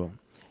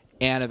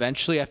 And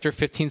eventually, after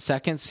 15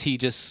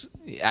 seconds,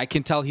 I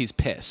can tell he's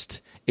pissed.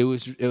 It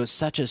was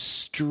such a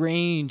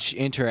strange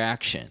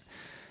interaction.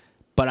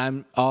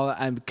 But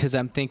because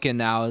I'm thinking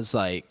now is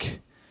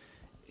like,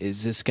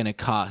 is this going to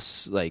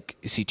cost, like,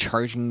 is he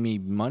charging me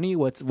money?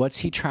 What's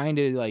he trying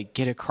to, like,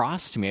 get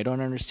across to me? I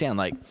don't understand.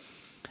 Like,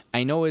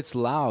 I know it's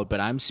loud, but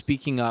I'm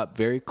speaking up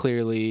very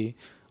clearly.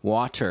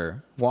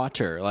 Water.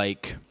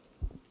 Like,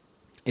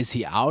 is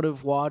he out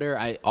of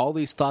water? All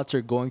these thoughts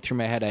are going through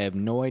my head. I have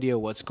no idea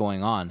what's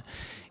going on.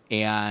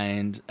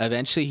 And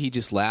eventually he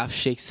just laughs,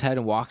 shakes his head,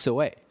 and walks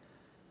away.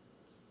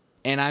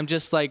 And I'm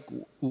just like,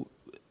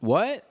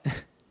 what?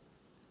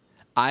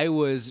 I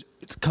was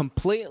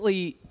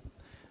completely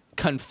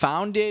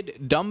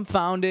confounded,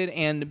 dumbfounded,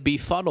 and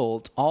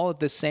befuddled all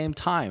at the same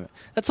time.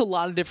 That's a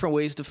lot of different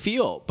ways to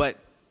feel. But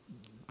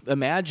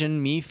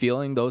imagine me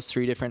feeling those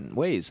 3 different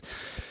ways.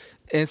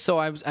 And so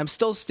I'm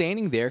still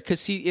standing there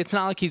because it's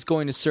not like he's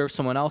going to serve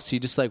someone else. He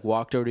just like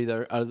walked over to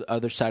the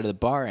other side of the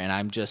bar, and I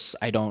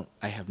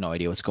have no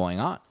idea what's going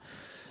on.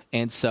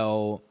 And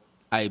so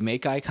I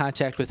make eye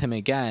contact with him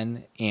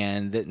again,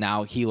 and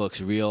now he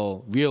looks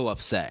real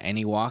upset, and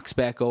he walks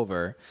back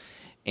over,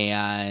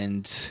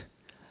 and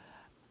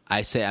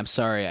I say, I'm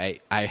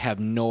sorry, I have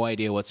no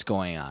idea what's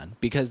going on,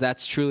 because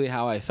that's truly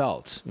how I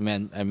felt.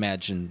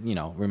 Imagine,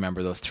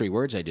 remember those 3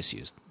 words I just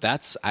used. I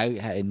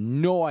had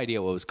no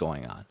idea what was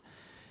going on.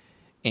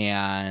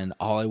 And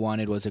all I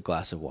wanted was a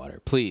glass of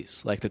water,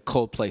 please, like the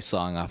Coldplay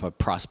song off of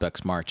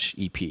Prospects March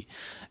EP.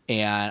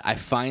 And I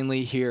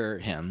finally hear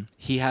him.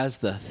 He has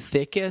the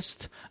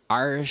thickest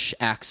Irish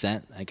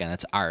accent. Again,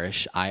 that's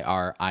Irish,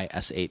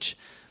 Irish,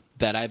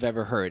 that I've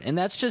ever heard. And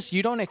that's just,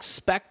 you don't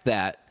expect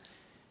that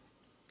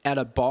at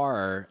a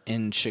bar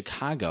in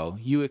Chicago.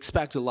 You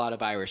expect a lot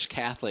of Irish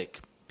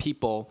Catholic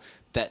people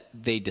that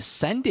they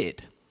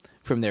descended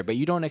from there, but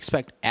you don't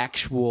expect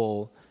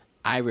actual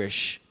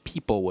Irish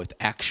people with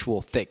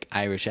actual thick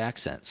Irish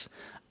accents.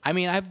 I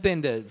mean, I've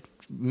been to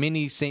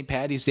many St.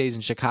 Paddy's Days in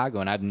Chicago,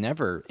 and I've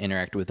never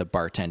interacted with a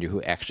bartender who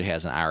actually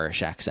has an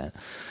Irish accent.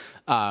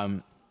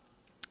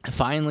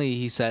 Finally,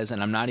 he says,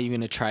 and I'm not even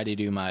going to try to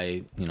do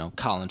my,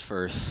 Colin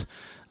Firth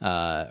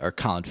or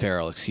Colin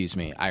Farrell,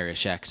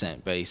 Irish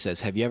accent, but he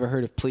says, have you ever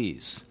heard of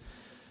Please?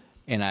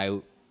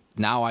 And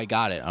now I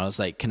got it. I was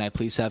like, can I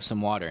please have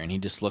some water? And he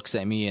just looks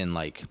at me and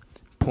like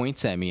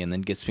points at me and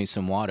then gets me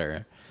some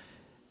water.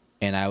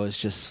 And I was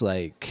just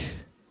like,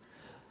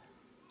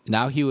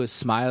 now he was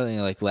smiling,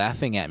 like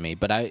laughing at me,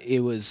 but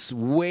it was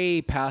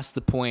way past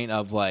the point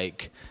of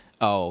like,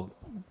 oh,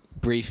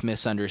 brief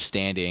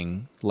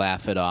misunderstanding,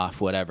 laugh it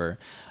off, whatever.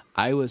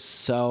 I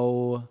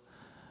didn't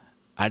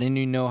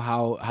even know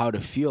how to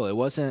feel. I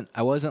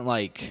wasn't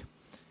like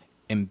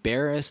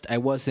embarrassed. I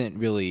wasn't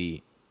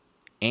really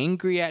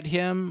angry at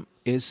him.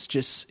 It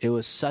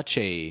was such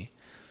a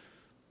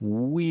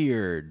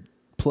weird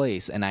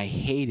place, and I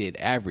hated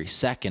every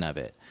second of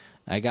it.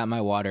 I got my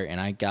water and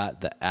I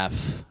got the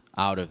F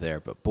out of there,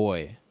 but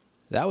boy,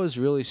 that was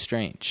really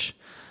strange.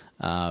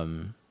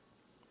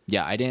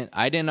 Yeah, I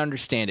didn't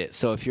understand it.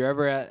 So if you're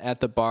ever at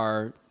the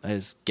bar,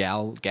 as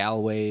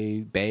Galway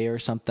Bay or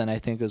something, I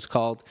think it was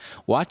called,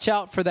 watch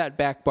out for that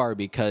back bar,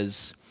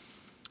 because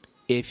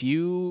if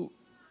you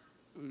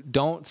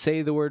don't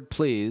say the word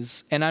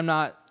please,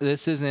 and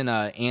this isn't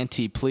an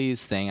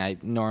anti-please thing. I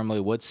normally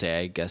would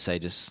say, I guess I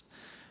just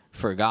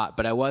forgot,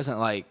 but it was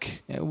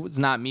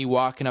not me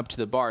walking up to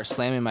the bar,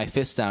 slamming my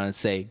fist down and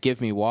say,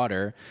 give me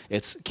water.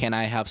 It's, can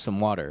I have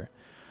some water?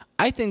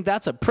 I think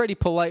that's a pretty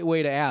polite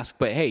way to ask,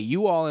 but hey,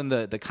 you all in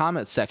the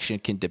comment section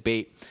can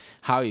debate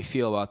how you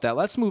feel about that.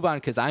 Let's move on,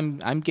 because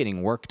I'm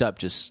getting worked up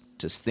just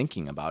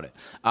thinking about it.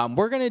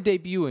 We're going to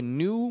debut a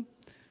new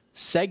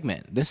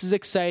segment. This is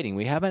exciting.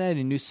 We haven't had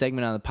a new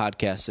segment on the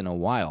podcast in a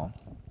while,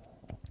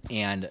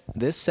 and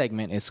this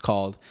segment is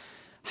called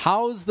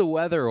How's the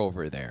Weather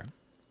Over There?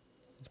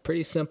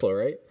 Pretty simple,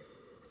 right?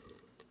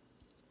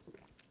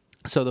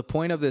 So the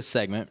point of this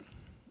segment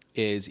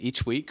is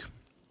each week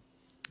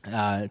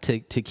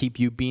to keep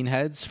you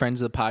beanheads,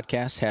 friends of the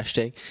podcast,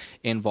 hashtag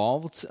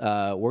involved.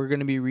 We're going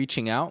to be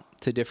reaching out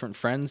to different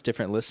friends,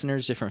 different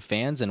listeners, different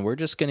fans, and we're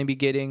just going to be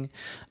getting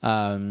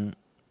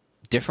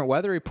different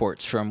weather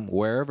reports from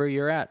wherever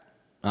you're at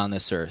on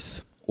this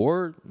earth.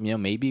 Or,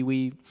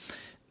 maybe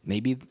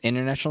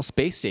International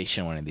Space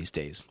Station one of these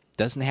days.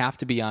 Doesn't have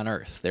to be on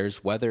Earth.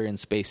 There's weather in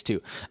space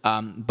too.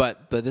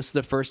 But this is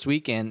the first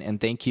weekend, and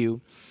thank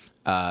you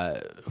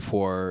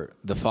for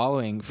the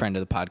following friend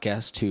of the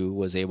podcast who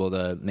was able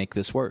to make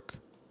this work.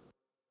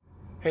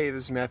 Hey,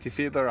 this is Matthew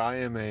Fiedler. I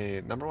am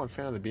a #1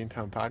 fan of the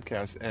Beantown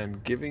podcast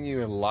and giving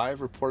you a live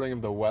reporting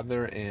of the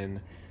weather in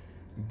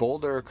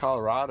Boulder,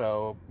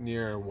 Colorado,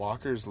 near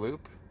Walker's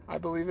Loop, I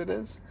believe it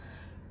is.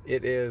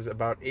 It is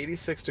about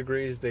 86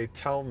 degrees, they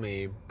tell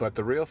me, but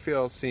the real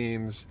feel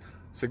seems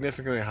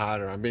significantly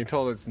hotter. I'm being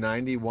told it's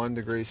 91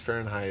 degrees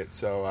Fahrenheit,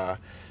 so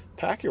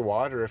pack your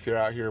water if you're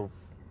out here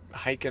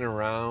hiking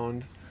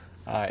around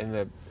in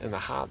the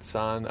hot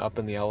sun, up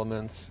in the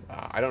elements.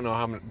 I don't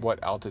know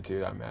what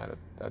altitude I'm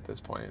at this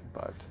point,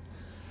 but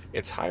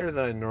it's higher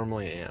than I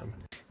normally am.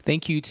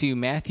 Thank you to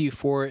Matthew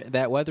for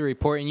that weather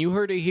report, and you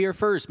heard it here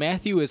first.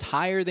 Matthew is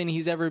higher than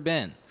he's ever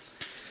been.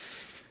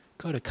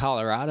 Go to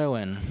Colorado,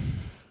 and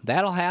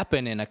that'll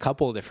happen in a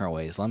couple of different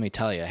ways, let me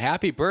tell you.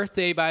 Happy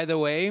birthday, by the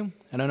way.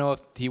 I don't know if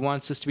he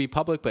wants this to be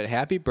public, but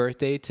happy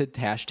birthday to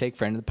hashtag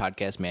friend of the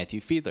podcast,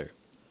 Matthew Fiedler.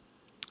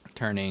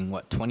 Turning,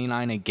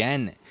 29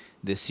 again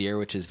this year,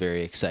 which is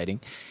very exciting.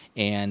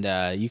 And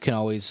you can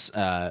always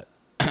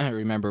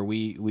remember,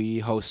 we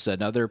host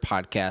another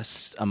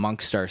podcast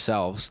amongst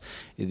ourselves,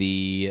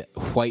 the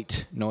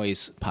White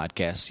Noise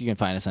Podcast. You can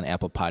find us on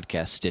Apple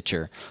Podcasts,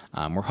 Stitcher.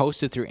 We're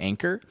hosted through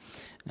Anchor.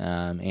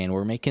 And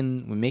we're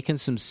making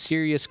some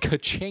serious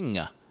ka-ching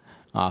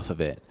off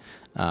of it.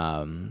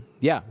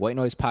 White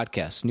Noise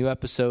Podcast. New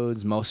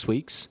episodes most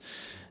weeks,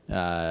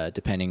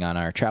 depending on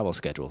our travel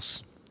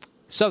schedules.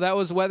 So that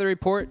was the weather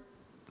report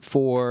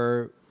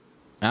for,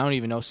 I don't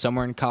even know,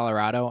 somewhere in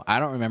Colorado. I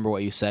don't remember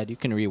what you said. You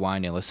can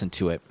rewind and listen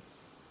to it.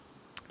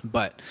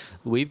 But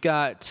we've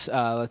got,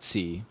 let's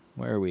see,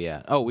 where are we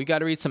at? Oh, we got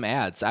to read some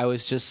ads. I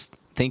was just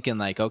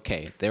thinking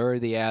okay, there are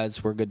the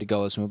ads. We're good to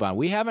go. Let's move on.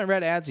 We haven't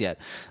read ads yet.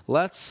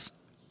 Let's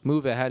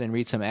move ahead and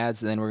read some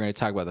ads, and then we're going to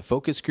talk about the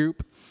focus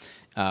group,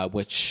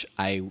 which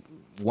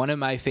one of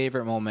my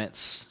favorite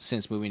moments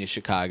since moving to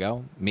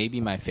Chicago, maybe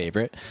my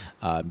favorite,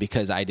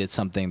 because I did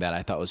something that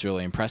I thought was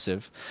really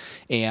impressive.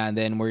 And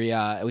then we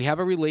have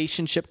a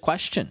relationship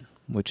question,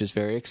 which is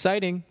very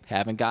exciting.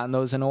 Haven't gotten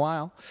those in a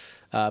while.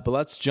 But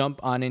let's jump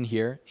on in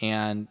here.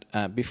 And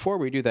before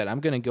we do that, I'm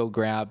going to go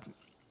grab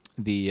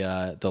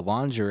the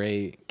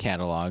lingerie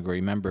catalog.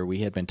 Remember, we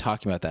had been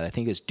talking about that. I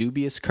think it's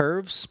Dubious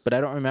Curves, but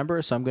I don't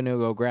remember, so I'm going to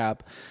go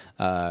grab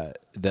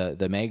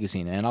the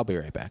magazine, and I'll be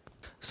right back.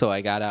 So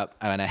I got up,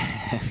 and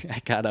I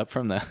got up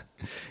from the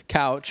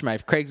couch, my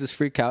Craigslist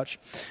free couch,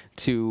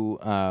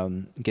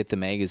 to get the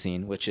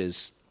magazine, which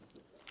is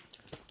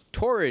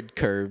Torrid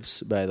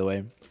Curves, by the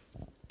way.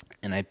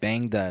 And I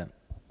banged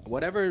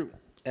whatever,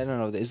 I don't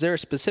know, is there a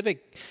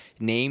specific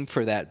name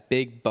for that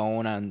big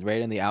bone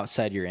right on the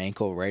outside of your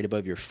ankle, right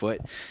above your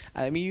foot?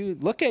 I mean, you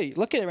look at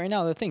it right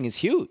now. The thing is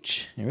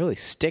huge. It really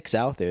sticks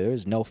out there.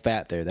 There's no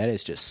fat there. That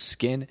is just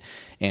skin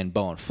and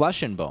bone,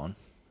 flesh and bone.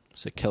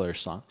 It's a killer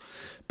song.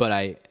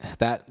 But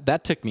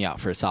that took me out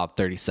for a solid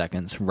 30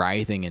 seconds,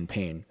 writhing in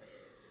pain.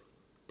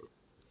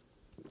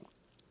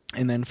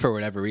 And then for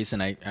whatever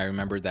reason, I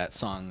remembered that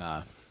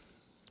song,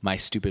 "My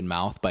Stupid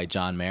Mouth" by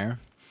John Mayer.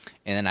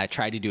 And then I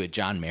tried to do a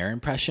John Mayer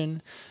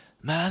impression.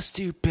 My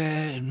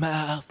stupid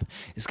mouth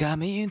has got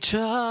me in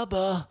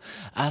trouble.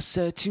 I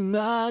said too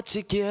much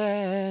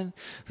again.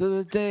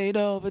 The date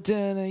over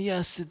dinner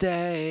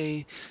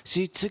yesterday.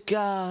 She took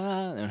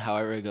on, and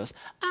however it goes,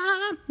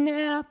 I'm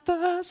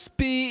never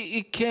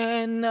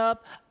speaking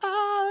up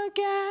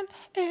again.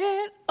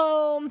 It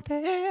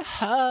only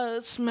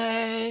hurts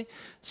me.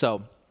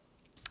 So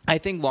I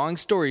think, long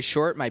story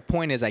short, my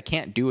point is I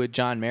can't do a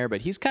John Mayer,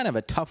 but he's kind of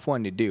a tough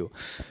one to do.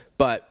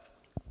 But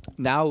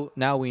now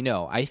we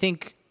know. I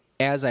think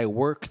as I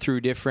work through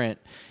different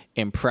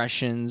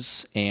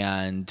impressions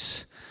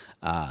and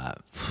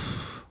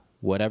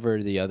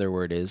whatever the other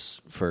word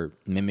is for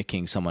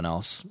mimicking someone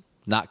else,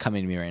 not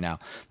coming to me right now.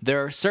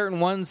 There are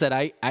certain ones that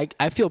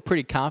I feel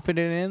pretty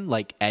confident in,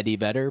 like Eddie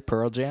Vedder,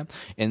 Pearl Jam.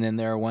 And then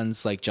there are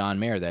ones like John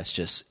Mayer that's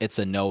just, it's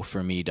a no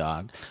for me,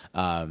 dog.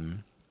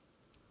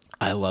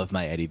 I love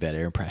my Eddie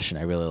Vedder impression.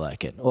 I really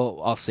like it.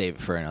 Well, I'll save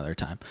it for another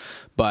time.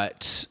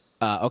 But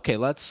okay,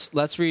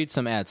 let's read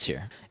some ads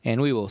here. And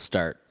we will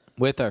start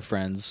with our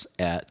friends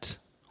at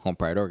Home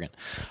Pride Oregon.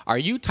 Are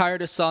you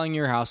tired of selling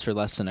your house for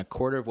less than a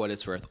quarter of what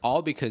it's worth,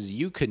 all because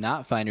you could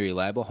not find a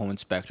reliable home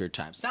inspector at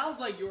times? Sounds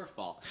like your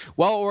fault.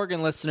 Well,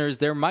 Oregon listeners,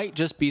 there might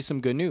just be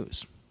some good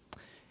news.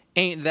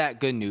 Ain't that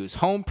good news?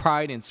 Home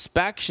Pride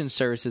Inspection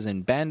Services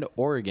in Bend,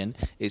 Oregon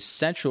is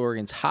Central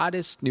Oregon's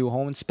hottest new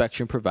home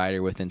inspection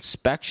provider with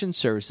inspection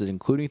services,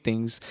 including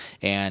things,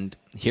 and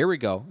here we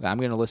go. I'm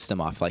going to list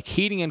them off, like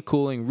heating and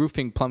cooling,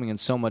 roofing, plumbing, and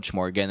so much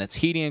more. Again, that's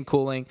heating and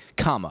cooling,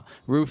 comma,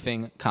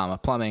 roofing, comma,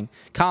 plumbing,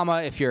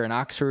 comma, if you're an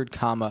Oxford,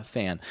 comma,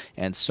 fan,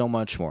 and so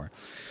much more.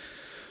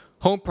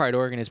 Home Pride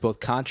Oregon is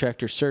both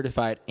contractor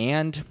certified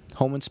and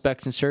home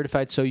inspection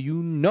certified, so you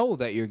know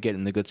that you're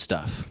getting the good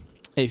stuff.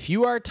 If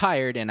you are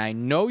tired, and I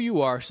know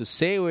you are, so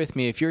say it with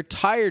me, if you're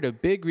tired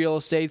of big real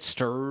estate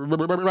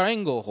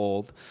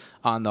stranglehold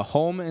on the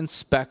home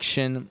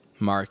inspection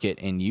market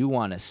and you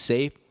want a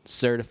safe,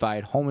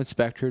 certified home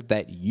inspector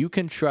that you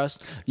can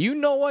trust, you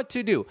know what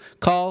to do.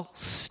 Call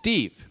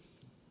Steve.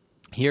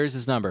 Here's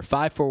his number,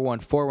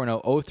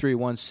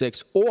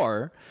 541-410-0316,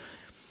 or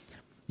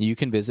you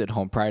can visit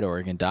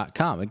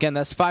homeprideoregon.com. Again,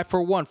 that's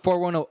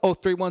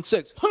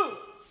 541-410-0316.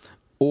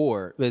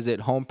 Or visit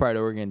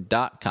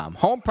homeprideoregon.com.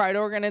 Home Pride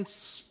Oregon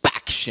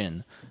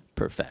Inspection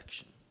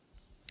Perfection.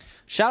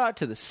 Shout out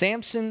to the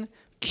Samson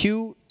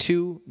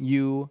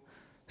Q2U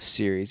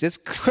series. It's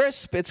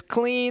crisp, it's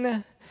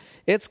clean,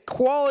 it's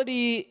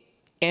quality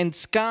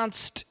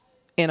ensconced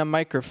in a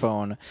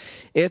microphone.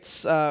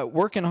 It's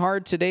working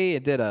hard today.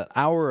 It did an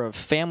hour of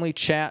family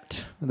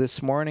chat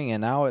this morning,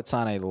 and now it's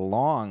on a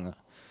long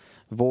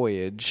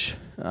voyage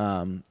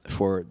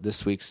for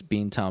this week's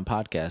Beantown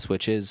podcast,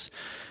 which is,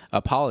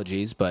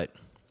 apologies, but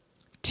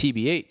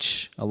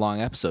TBH, a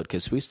long episode,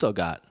 because we still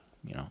got,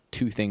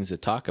 two things to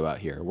talk about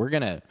here. We're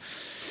going to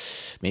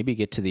maybe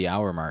get to the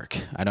hour mark.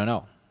 I don't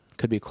know.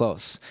 Could be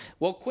close.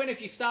 Well, Quinn,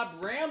 if you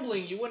stopped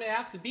rambling, you wouldn't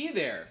have to be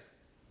there.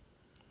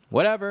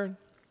 Whatever.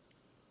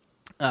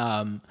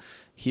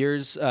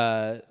 Here's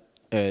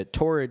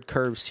Torrid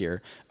Curves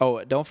here.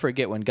 Oh, don't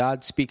forget, when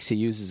God speaks, he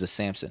uses a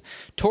Samson.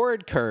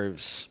 Torrid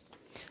Curves.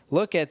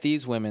 Look at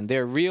these women.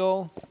 They're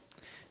real.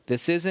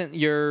 This isn't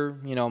your,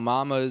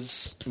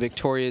 mama's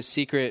Victoria's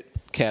Secret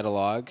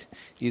catalog.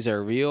 These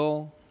are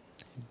real,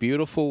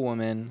 beautiful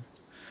women.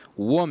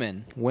 No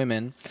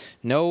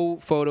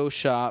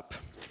Photoshop.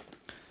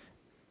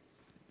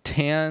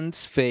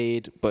 Tans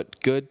fade,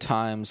 but good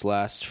times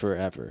last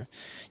forever.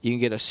 You can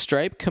get a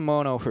striped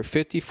kimono for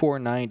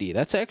 $54.90.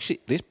 That's actually,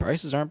 these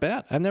prices aren't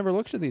bad. I've never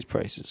looked at these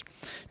prices.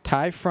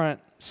 Tie front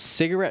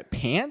cigarette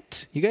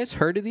pant. You guys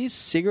heard of these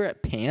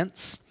cigarette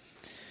pants?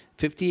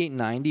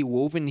 $58.90.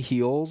 Woven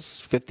heels,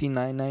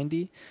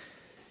 $59.90.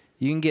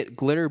 You can get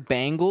glitter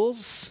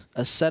bangles,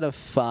 a set of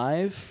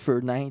 5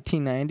 for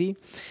 $19.90.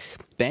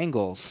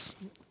 Bangles.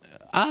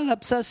 All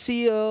ups are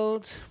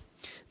sealed.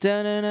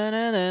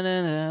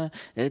 Da-na-na-na-na-na-na.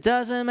 It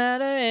doesn't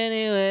matter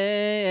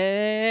anyway.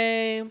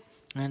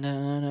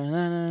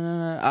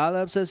 All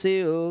ups are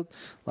sealed.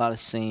 A lot of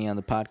singing on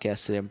the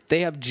podcast today.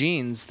 They have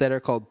jeans that are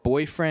called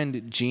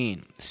Boyfriend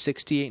Jean,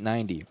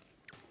 $68.90.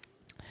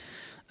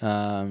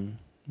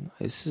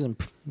 These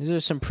are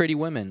some pretty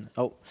women.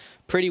 Oh,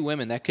 Pretty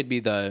Women. That could be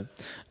the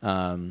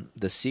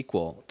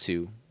sequel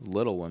to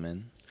Little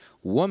Women.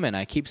 Woman,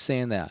 I keep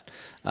saying that.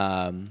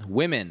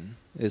 Women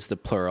is the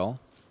plural.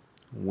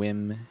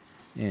 Women.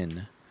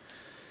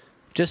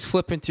 Just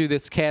flipping through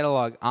this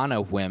catalog on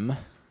a whim,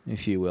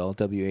 if you will.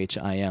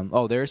 WHIM.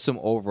 Oh, there's some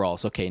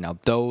overalls. Okay, now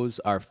those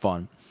are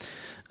fun.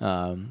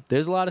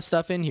 There's a lot of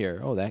stuff in here.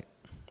 Oh, that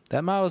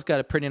model's got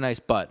a pretty nice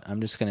butt.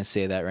 I'm just going to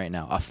say that right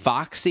now. A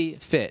foxy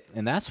fit,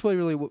 and that's what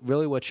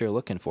really what you're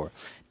looking for.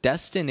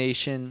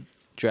 Destination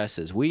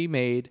dresses. We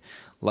made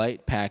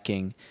light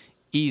packing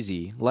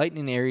easy. Light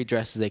and airy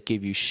dresses that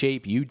give you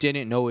shape you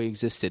didn't know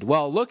existed.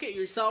 Well, look at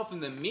yourself in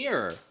the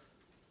mirror.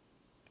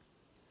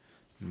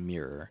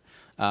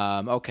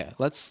 Okay,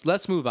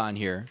 let's move on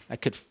here. I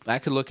could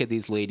look at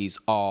these ladies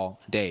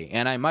all day,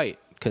 and I might,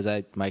 because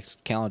my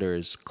calendar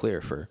is clear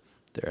for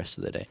the rest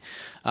of the day.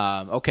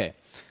 Okay.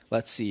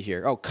 Let's see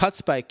here. Oh,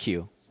 Cuts by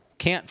Q.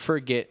 Can't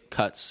forget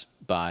Cuts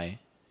by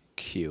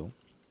Q.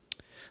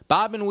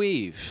 Bob and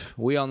weave.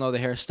 We all know the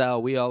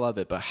hairstyle. We all love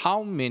it. But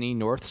how many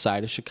north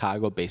side of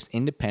Chicago-based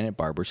independent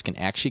barbers can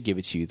actually give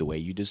it to you the way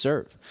you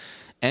deserve?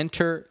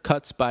 Enter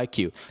Cuts by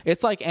Q.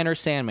 It's like Enter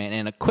Sandman.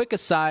 And a quick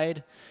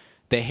aside,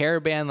 the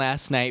hair band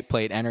last night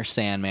played Enter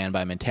Sandman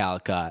by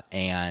Metallica,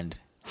 and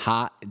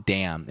hot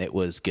damn, it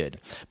was good.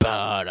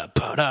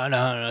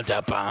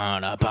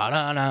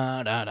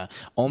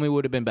 Only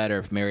would have been better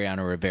if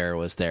Mariano Rivera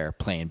was there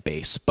playing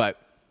bass.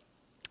 But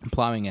I'm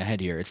plowing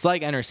ahead here. It's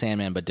like Enter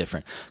Sandman, but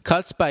different.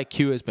 Cuts by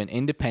Q has been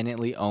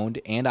independently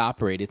owned and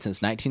operated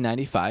since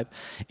 1995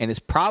 and is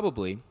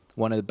probably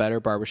one of the better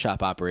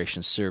barbershop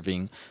operations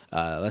serving,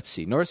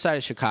 north side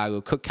of Chicago,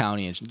 Cook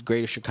County, and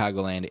greater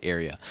Chicagoland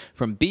area.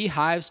 From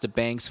beehives to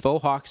banks,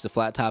 faux hawks to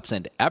flat tops,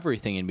 and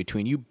everything in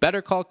between, you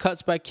better call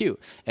Cuts by Q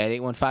at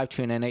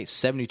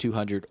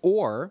 815-298-7200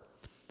 or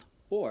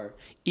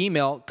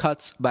email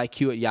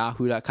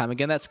cutsbyq@yahoo.com.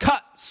 Again, that's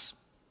cuts.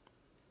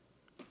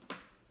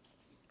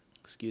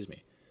 Excuse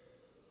me.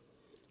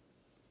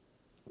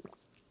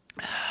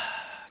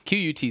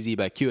 QUTZ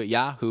by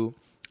Q@yahoo.com.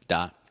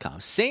 BeantownPod.com.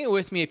 Say it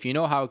with me if you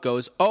know how it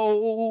goes.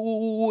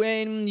 Oh,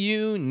 when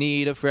you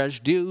need a fresh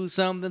do,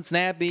 something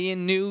snappy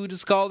and new,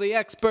 just call the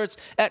experts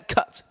at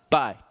Cuts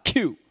by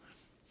Q.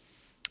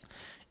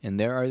 And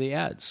there are the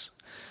ads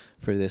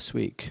for this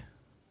week.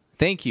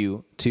 Thank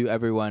you to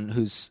everyone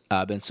who's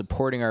been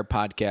supporting our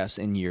podcast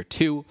in year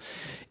 2.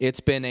 It's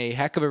been a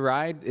heck of a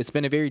ride. It's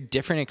been a very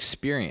different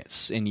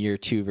experience in year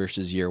 2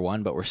 versus year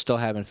 1, but we're still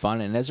having fun.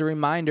 And as a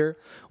reminder,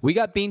 we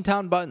got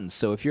Beantown buttons.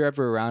 So if you're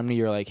ever around me,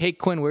 you're like, hey,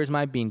 Quinn, where's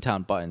my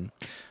Beantown button?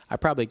 I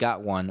probably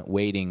got one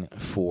waiting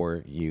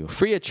for you.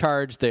 Free of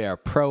charge, they are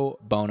pro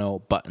bono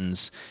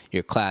buttons,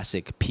 your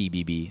classic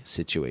PBB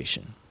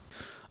situation.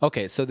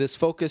 Okay, so this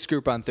focus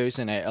group on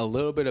Thursday night, a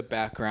little bit of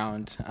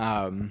background.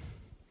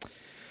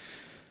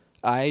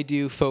 I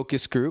do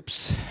focus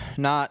groups,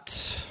 not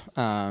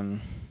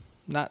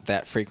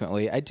that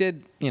frequently. I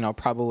did,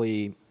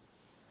 probably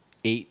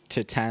 8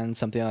 to 10,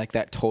 something like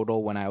that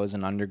total when I was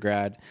an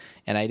undergrad,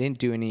 and I didn't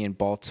do any in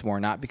Baltimore,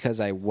 not because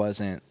I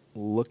wasn't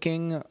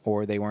looking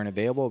or they weren't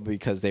available, but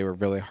because they were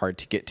really hard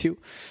to get to.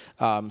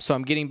 So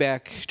I'm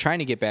trying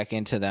to get back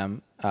into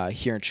them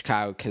here in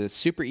Chicago because it's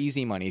super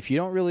easy money. If you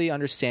don't really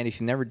understand,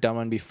 if you've never done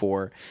one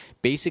before,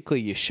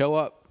 basically you show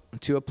up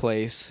to a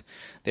place,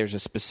 there's a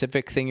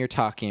specific thing you're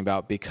talking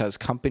about because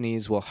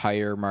companies will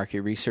hire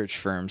market research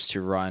firms to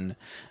run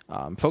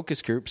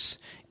focus groups,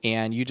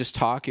 and you just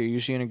talk. You're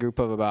usually in a group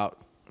of about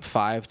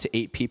 5 to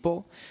 8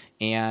 people,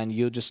 and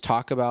you'll just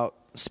talk about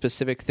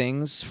specific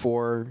things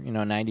for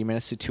 90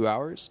 minutes to 2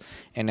 hours,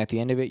 and at the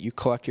end of it, you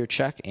collect your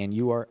check and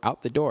you are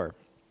out the door.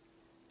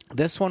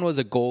 This one was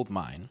a gold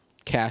mine,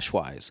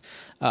 cash-wise.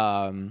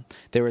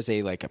 There was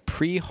a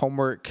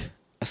pre-homework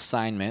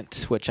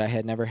assignment, which I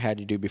had never had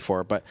to do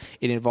before, but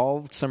it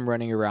involved some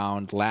running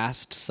around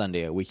last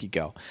Sunday, a week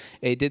ago.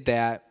 It did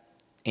that,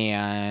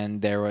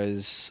 and there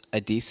was a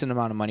decent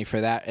amount of money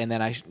for that. And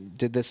then I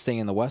did this thing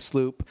in the West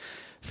Loop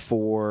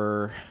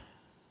for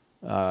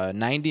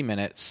 90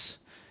 minutes,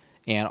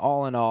 and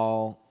all in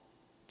all,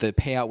 the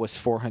payout was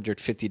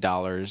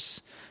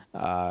 $450.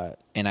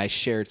 And I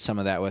shared some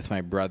of that with my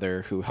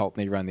brother, who helped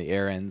me run the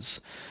errands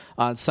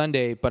on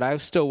Sunday. But I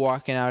was still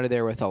walking out of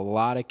there with a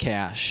lot of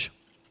cash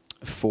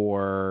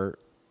for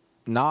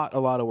not a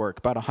lot of work,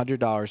 about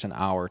 $100 an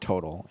hour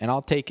total, and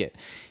I'll take it.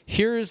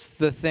 Here's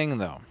the thing,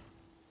 though.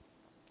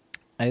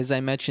 As I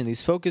mentioned,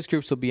 these focus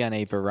groups will be on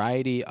a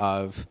variety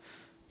of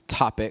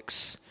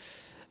topics.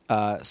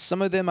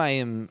 Some of them I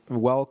am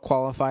well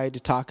qualified to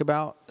talk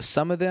about.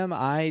 Some of them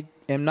I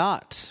am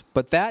not.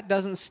 But that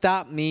doesn't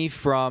stop me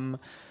from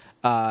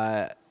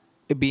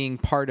being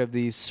part of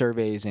these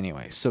surveys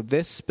anyway. So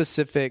these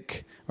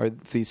specific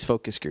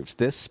focus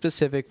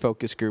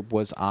group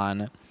was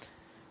on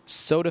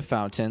soda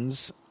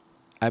fountains.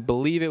 I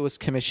believe it was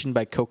commissioned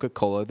by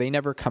Coca-Cola. They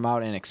never come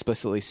out and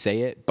explicitly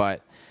say it,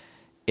 but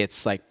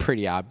it's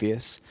pretty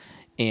obvious.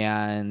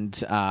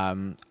 And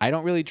I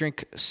don't really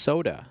drink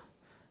soda.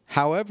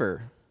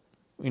 However,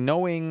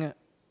 knowing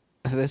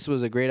this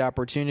was a great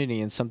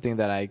opportunity and something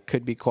that I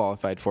could be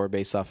qualified for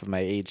based off of my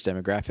age,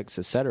 demographics,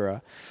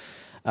 etc.,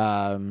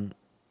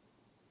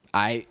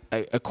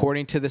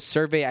 according to the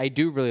survey, I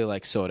do really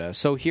like soda.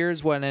 So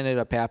here's what ended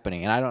up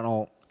happening, and I don't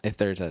know if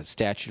there's a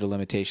statute of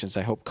limitations.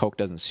 I hope Coke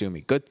doesn't sue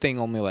me. Good thing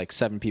only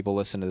 7 people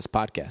listen to this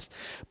podcast.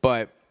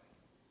 But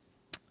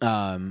what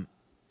am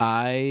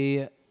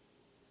I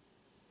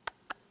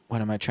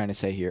trying to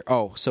say here?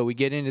 Oh, so we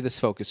get into this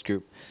focus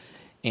group,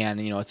 and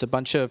it's a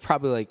bunch of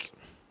probably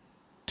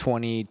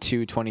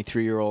 22,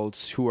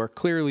 23-year-olds who are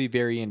clearly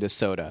very into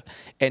soda.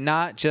 And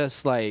not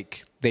just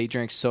they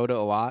drink soda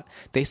a lot.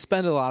 They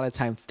spend a lot of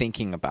time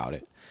thinking about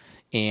it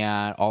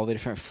and all the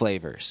different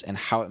flavors and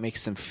how it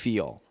makes them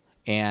feel,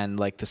 and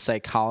the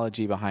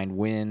psychology behind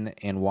when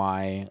and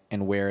why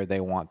and where they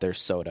want their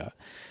soda.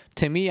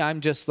 To me,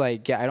 I'm just I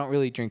don't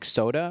really drink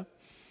soda,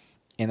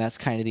 and that's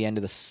kind of the end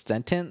of the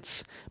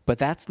sentence. But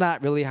that's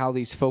not really how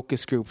these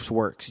focus groups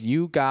works.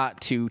 You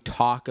got to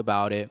talk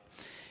about it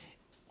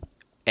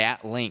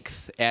at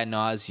length, ad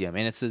nauseum,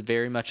 and it's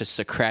very much a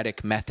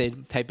Socratic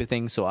method type of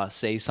thing. So I'll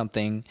say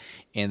something,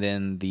 and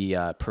then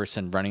the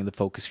person running the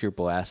focus group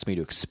will ask me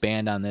to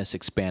expand on this,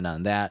 expand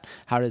on that.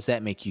 How does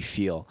that make you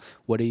feel?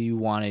 What do you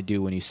want to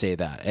do when you say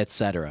that,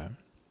 etc.?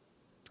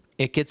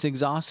 It gets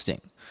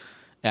exhausting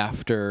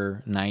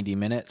after 90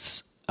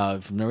 minutes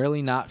of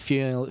really not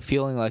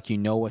feeling like you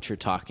know what you're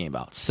talking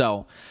about.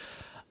 So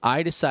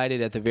I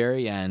decided at the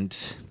very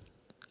end,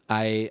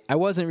 I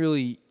wasn't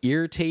really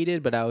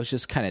irritated, but I was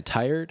just kind of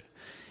tired,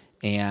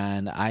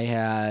 and I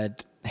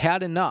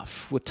had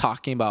enough with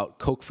talking about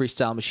Coke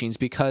Freestyle machines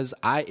because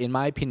in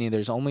my opinion,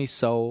 there's only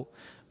so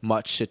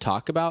much to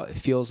talk about. It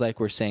feels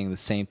like we're saying the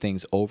same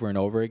things over and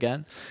over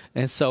again.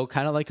 And so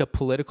kind of like a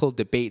political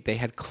debate, they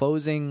had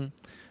closing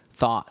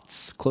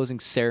thoughts, closing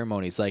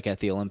ceremonies like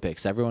at the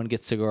Olympics. Everyone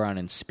gets to go around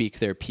and speak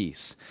their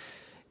piece.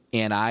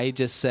 And I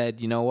just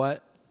said, you know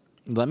what?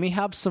 Let me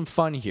have some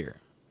fun here.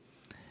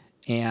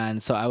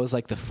 And so I was the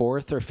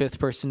 4th or 5th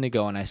person to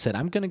go, and I said,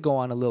 I'm going to go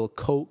on a little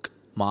Coke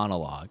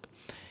monologue.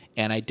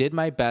 And I did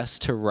my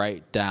best to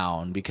write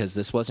down, because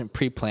this wasn't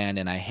pre-planned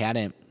and I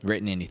hadn't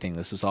written anything.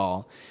 This was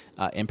all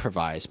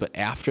improvised. But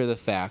after the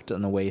fact,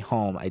 on the way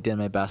home, I did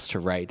my best to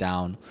write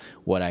down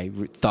what I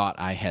thought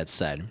I had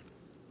said.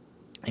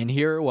 And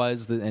here it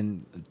was,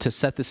 and to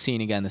set the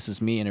scene again, this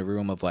is me in a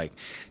room of like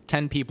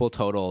 10 people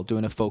total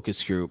doing a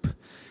focus group.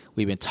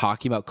 We've been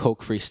talking about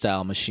Coke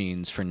Freestyle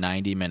machines for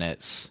 90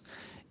 minutes,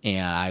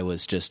 and I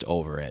was just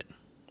over it.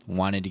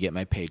 Wanted to get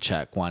my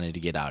paycheck, wanted to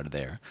get out of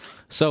there.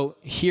 So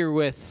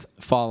herewith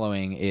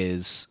following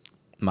is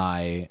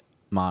my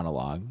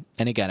monologue.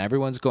 And again,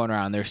 everyone's going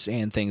around, they're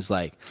saying things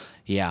like,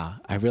 yeah,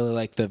 I really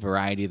like the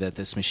variety that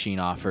this machine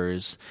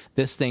offers.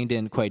 This thing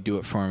didn't quite do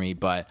it for me,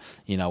 but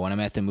when I'm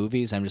at the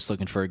movies, I'm just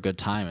looking for a good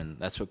time, and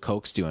that's what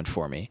Coke's doing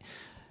for me.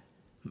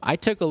 I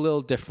took a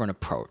little different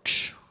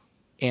approach.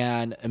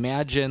 And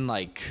imagine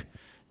like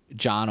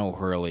John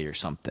O'Hurley or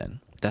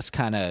something. That's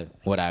kind of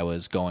what I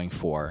was going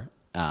for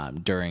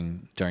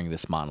during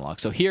this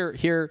monologue. So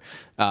here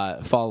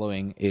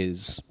following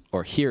is,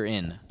 or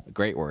herein, a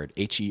great word,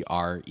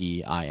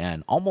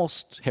 Herein,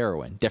 almost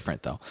heroin,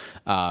 different though.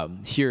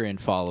 Herein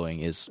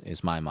following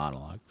is my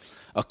monologue.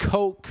 A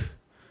Coke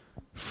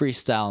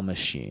freestyle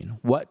machine.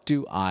 What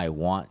do I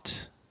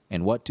want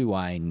and what do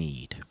I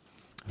need?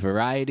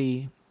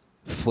 Variety,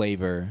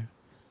 flavor,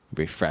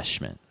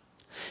 refreshment.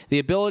 The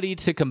ability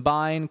to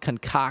combine,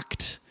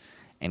 concoct,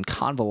 and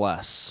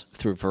convalesce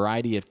through a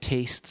variety of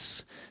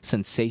tastes,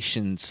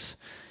 sensations,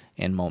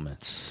 and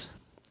moments.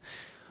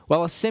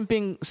 While a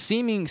seemingly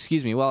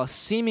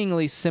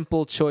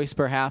simple choice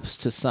perhaps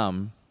to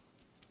some,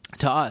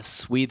 to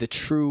us, we the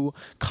true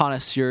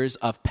connoisseurs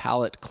of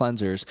palate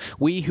cleansers,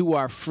 we who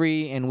are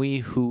free and we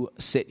who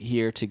sit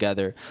here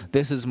together,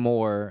 this is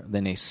more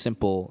than a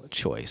simple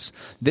choice.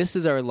 This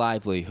is our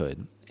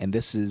livelihood, and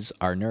this is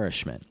our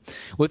nourishment.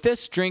 With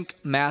this drink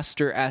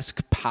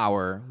master-esque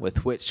power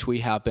with which we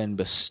have been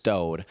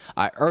bestowed,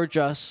 I urge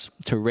us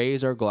to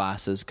raise our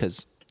glasses,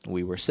 because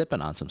we were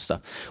sipping on some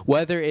stuff,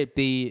 whether it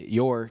be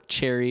your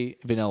cherry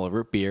vanilla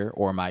root beer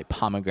or my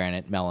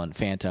pomegranate melon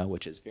Fanta,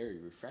 which is very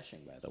refreshing,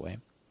 by the way.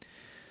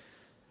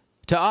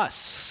 To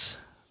us,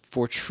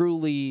 for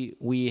truly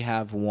we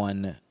have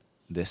won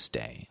this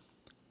day.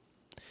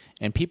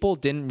 And people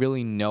didn't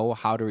really know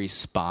how to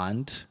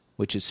respond,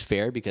 which is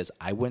fair because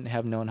I wouldn't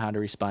have known how to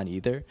respond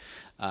either.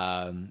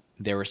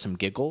 There were some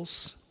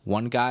giggles.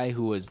 One guy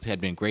who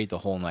had been great the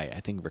whole night, I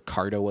think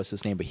Ricardo was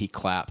his name, but he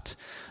clapped.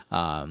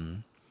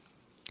 And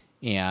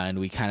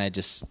we kind of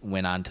just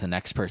went on to the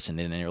next person,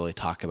 didn't really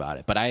talk about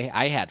it. But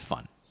I had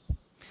fun.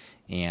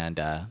 And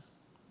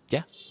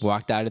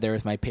walked out of there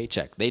with my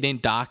paycheck. They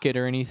didn't dock it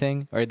or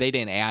anything, or they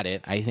didn't add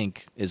it, I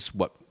think is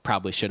what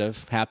probably should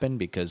have happened,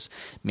 because,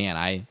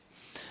 man,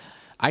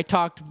 I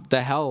talked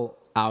the hell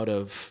out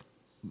of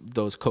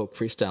those Coke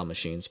Freestyle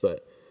machines,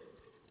 but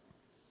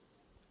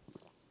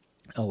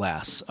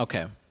alas.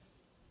 Okay.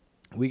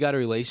 We got a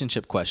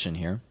relationship question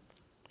here,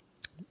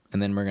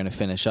 and then we're going to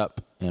finish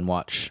up and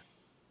watch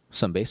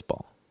some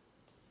baseball.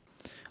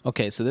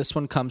 Okay, so this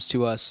one comes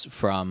to us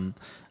from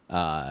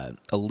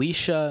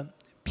Alicia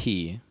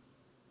P.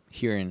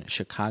 here in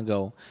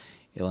Chicago,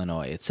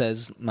 Illinois. It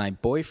says, my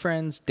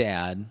boyfriend's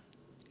dad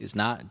is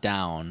not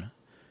down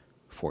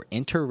for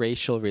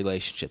interracial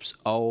relationships.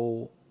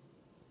 Oh,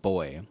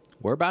 boy.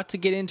 We're about to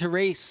get into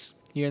race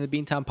here in the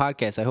Beantown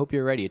Podcast. I hope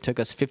you're ready. It took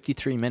us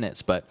 53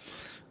 minutes, but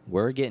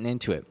we're getting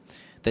into it.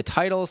 The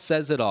title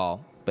says it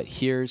all, but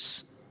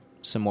here's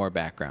some more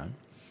background.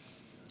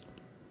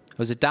 I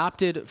was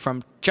adopted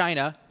from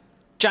China,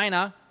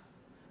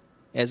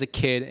 as a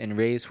kid and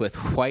raised with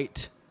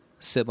white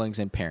siblings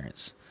and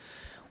parents.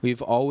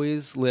 We've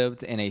always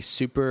lived in a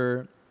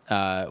super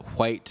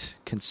white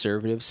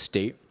conservative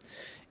state,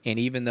 and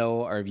even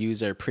though our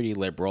views are pretty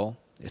liberal,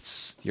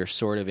 you're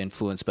sort of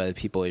influenced by the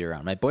people you're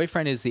around. My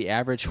boyfriend is the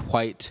average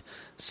white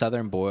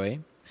Southern boy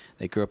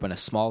that grew up in a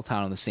small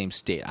town in the same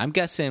state. I'm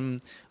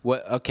guessing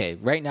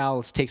right now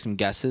let's take some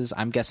guesses.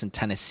 I'm guessing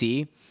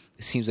Tennessee.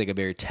 It seems like a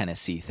very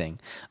Tennessee thing.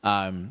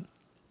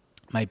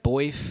 My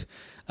boyf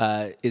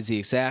is the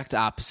exact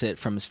opposite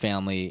from his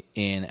family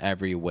in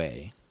every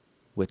way,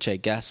 which I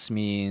guess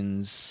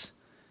means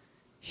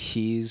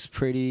he's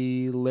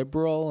pretty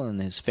liberal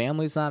and his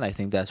family's not. I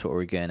think that's what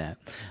we're getting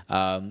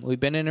at. We've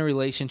been in a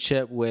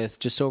relationship with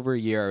just over a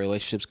year. Our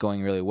relationship's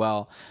going really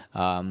well.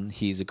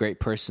 He's a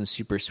great person,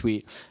 super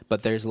sweet,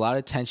 but there's a lot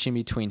of tension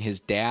between his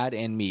dad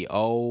and me.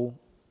 Oh,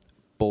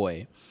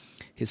 boy.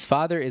 His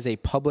father is a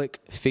public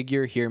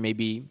figure here,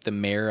 maybe the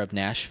mayor of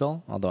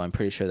Nashville, although I'm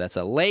pretty sure that's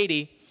a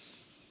lady,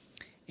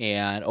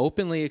 and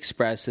openly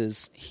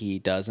expresses he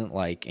doesn't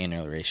like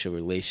interracial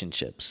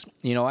relationships.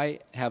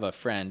 I have a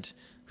friend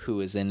who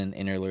is in an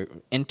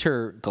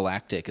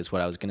intergalactic, is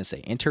what I was going to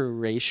say,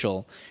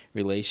 interracial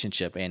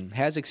relationship, and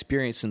has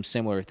experienced some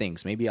similar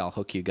things. Maybe I'll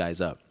hook you guys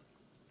up.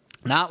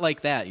 Not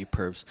like that, you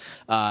pervs.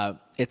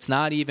 It's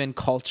not even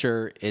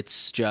culture.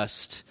 It's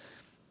just,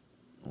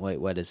 wait,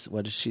 what is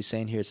she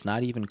saying here? It's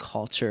not even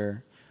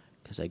culture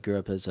because I grew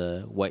up as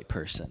a white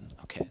person.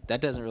 Okay,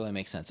 that doesn't really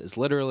make sense. It's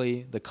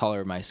literally the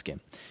color of my skin.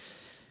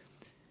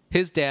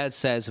 his dad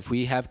says if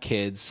we have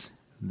kids,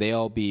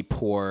 they'll be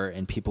poor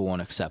and people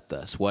won't accept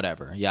us,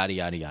 whatever, yada,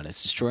 yada, yada.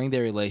 It's destroying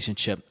their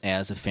relationship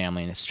as a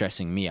family, and it's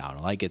stressing me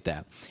out. I get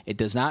that. It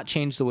does not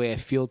change the way I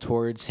feel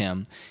towards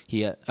him,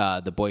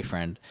 the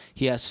boyfriend.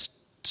 He has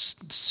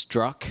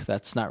stuck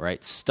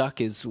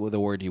is the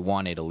word you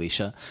wanted,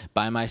 Alicia,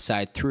 by my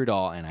side through it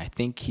all, and I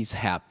think he's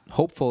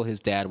hopeful his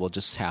dad will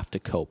just have to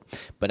cope.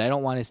 But I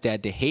don't want his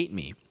dad to hate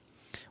me.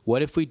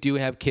 What if we do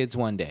have kids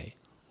one day?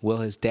 Will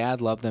his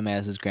dad love them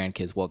as his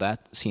grandkids? Well,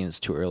 that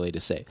seems too early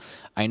to say.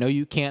 I know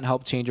you can't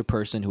help change a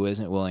person who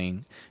isn't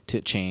willing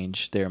to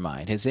change their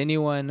mind.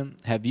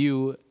 Have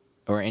you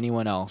or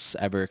anyone else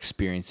ever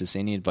experienced this?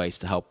 Any advice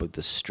to help with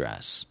the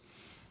stress?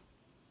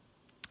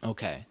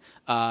 Okay.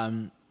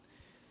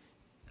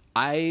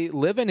 I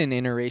live in an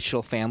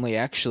interracial family,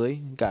 actually.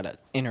 Got an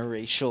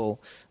interracial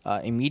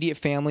immediate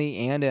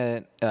family and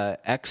an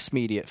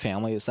ex-mediate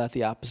family. Is that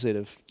the opposite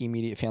of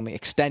immediate family?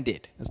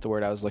 Extended is the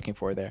word I was looking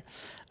for there.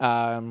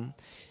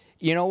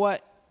 You know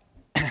what?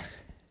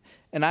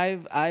 And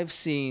I've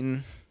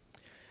seen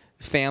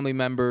family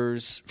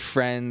members,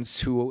 friends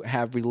who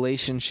have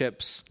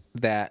relationships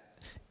that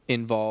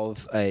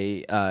involve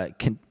a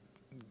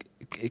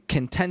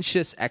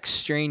contentious,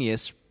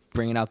 extraneous,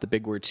 bringing out the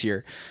big words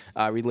here,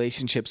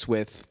 relationships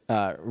with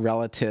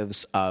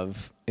relatives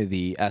of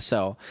the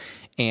SO.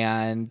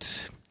 And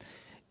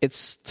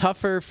it's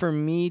tougher for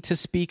me to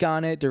speak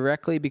on it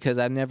directly because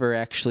I've never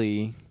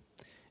actually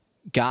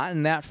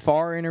gotten that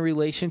far in a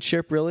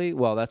relationship, really.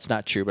 Well, that's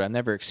not true, but I've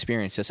never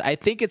experienced this. I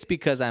think it's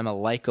because I'm a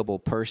likable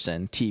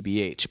person,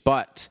 TBH.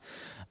 But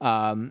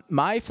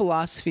my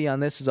philosophy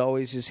on this is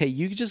always just, hey,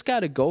 you just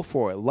got to go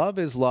for it. Love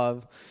is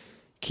love.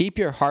 Keep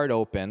your heart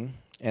open.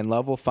 And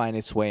love will find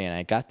its way. And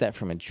I got that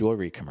from a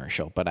jewelry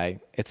commercial, but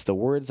it's the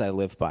words I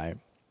live by.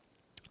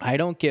 I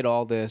don't get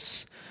all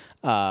this,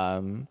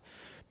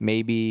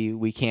 maybe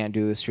we can't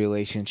do this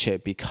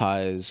relationship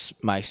because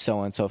my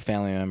so-and-so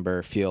family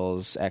member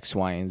feels X,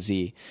 Y, and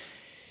Z.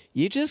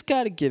 You just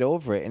got to get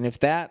over it. And if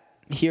that,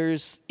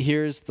 here's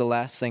the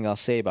last thing I'll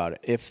say about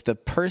it. If the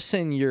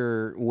person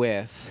you're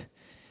with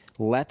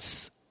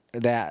lets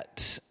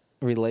that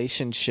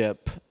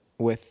relationship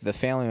with the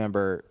family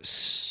member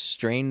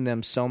strain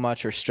them so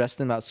much or stress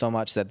them out so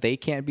much that they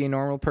can't be a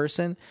normal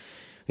person,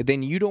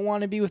 then you don't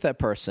want to be with that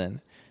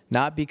person.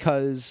 Not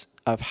because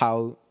of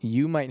how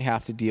you might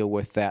have to deal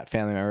with that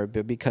family member,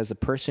 but because the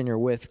person you're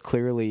with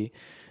clearly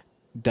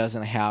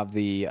doesn't have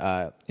the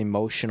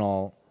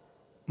emotional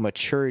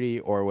maturity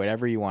or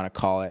whatever you want to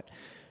call it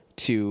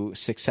to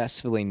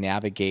successfully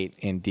navigate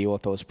and deal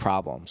with those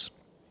problems.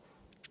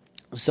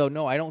 So,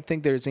 no, I don't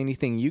think there's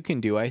anything you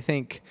can do. I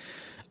think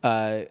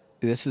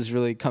this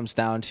really comes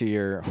down to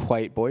your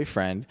white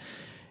boyfriend.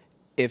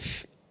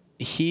 If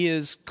he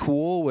is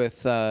cool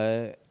with,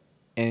 and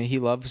he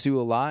loves you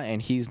a lot,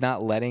 and he's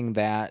not letting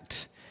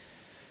that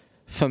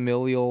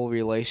familial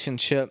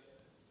relationship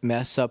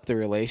mess up the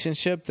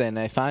relationship, then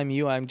if I'm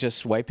you, I'm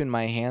just wiping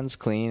my hands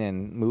clean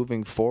and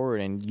moving forward,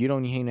 and you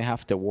don't even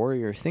have to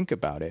worry or think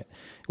about it.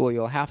 Well,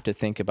 you'll have to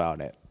think about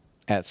it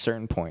at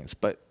certain points,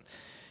 but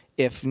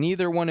if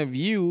neither one of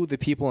you, the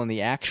people in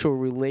the actual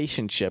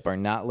relationship, are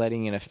not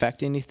letting it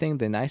affect anything,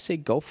 then I say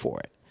go for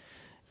it.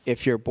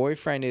 If your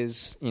boyfriend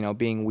is,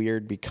 being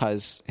weird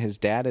because his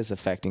dad is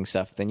affecting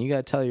stuff, then you got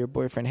to tell your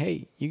boyfriend,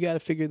 hey, you got to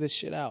figure this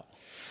shit out.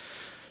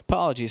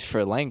 Apologies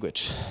for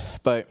language,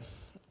 but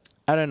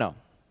I don't know.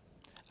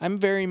 I'm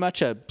very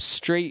much a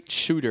straight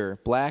shooter,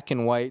 black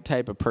and white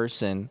type of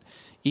person,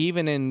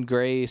 even in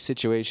gray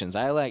situations.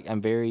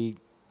 I'm very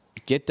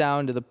get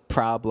down to the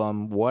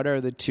problem. What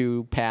are the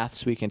two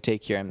paths we can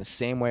take here? I'm the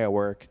same way I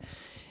work.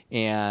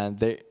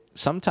 And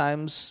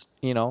sometimes,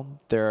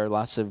 there are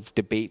lots of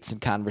debates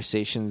and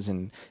conversations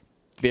and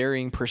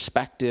varying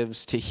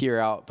perspectives to hear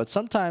out. But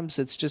sometimes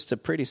it's just a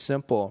pretty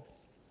simple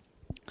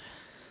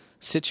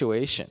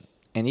situation.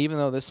 And even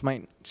though this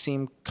might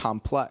seem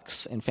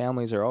complex, and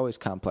families are always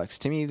complex,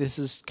 to me this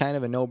is kind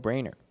of a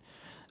no-brainer.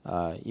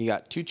 You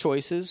got two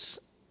choices,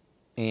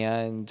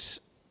 and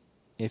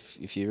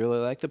if you really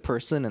like the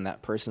person and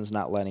that person's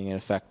not letting it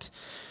affect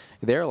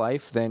their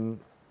life, then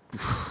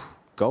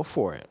go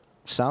for it.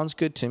 Sounds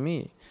good to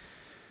me.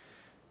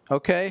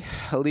 Okay,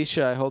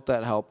 Alicia, I hope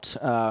that helped.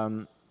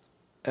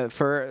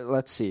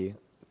 Let's see.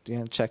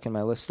 Checking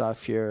my list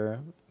off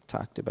here.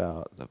 Talked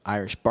about the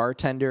Irish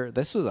bartender.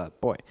 This was a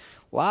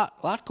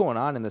lot going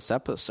on in this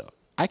episode.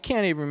 I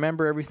can't even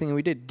remember everything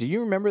we did. Do you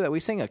remember that we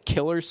sang a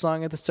killer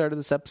song at the start of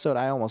this episode?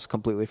 I almost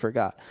completely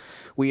forgot.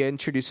 We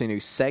introduced a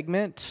new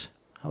segment.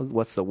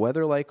 What's the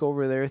weather like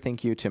over there?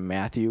 Thank you to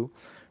Matthew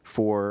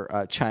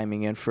for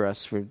chiming in for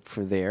us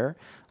for there,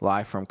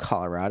 live from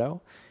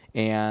Colorado.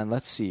 And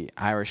let's see,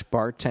 Irish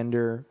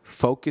bartender,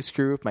 focus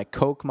group, my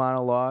Coke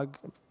monologue,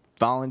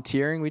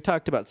 volunteering. We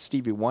talked about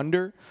Stevie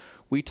Wonder.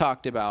 We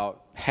talked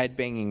about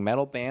headbanging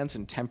metal bands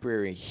and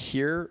temporary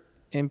hearing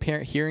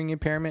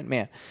impairment.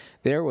 Man,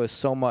 there was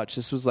so much.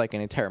 This was like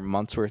an entire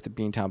month's worth of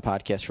Beantown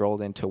podcast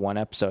rolled into one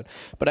episode.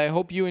 But I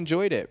hope you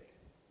enjoyed it.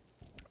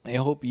 I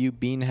hope you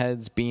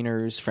beanheads,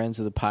 beaners, friends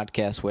of the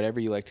podcast, whatever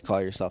you like to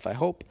call yourself, I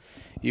hope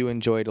you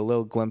enjoyed a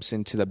little glimpse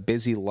into the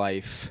busy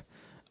life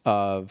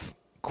of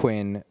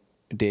Quinn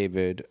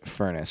David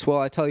Furness. Well,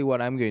 I tell you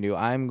what I'm going to do.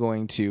 I'm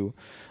going to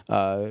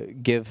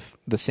give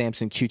the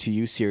Samson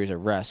Q2U series a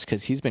rest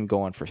because he's been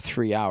going for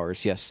 3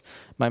 hours. Yes,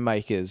 my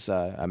mic is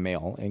a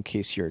male, in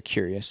case you're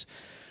curious.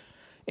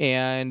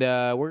 And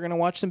we're going to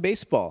watch some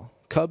baseball.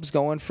 Cubs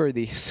going for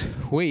the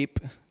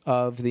sweep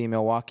of the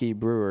Milwaukee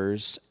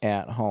Brewers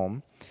at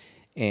home.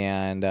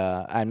 And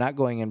I'm not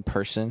going in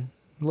person.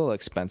 A little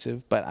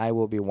expensive, but I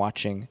will be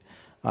watching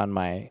on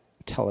my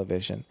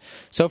television.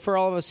 So for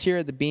all of us here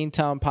at the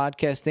Beantown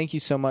Podcast, thank you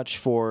so much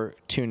for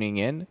tuning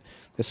in.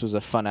 This was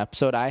a fun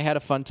episode. I had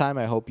a fun time.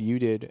 I hope you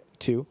did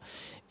too.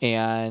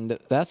 And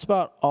that's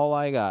about all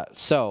I got.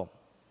 So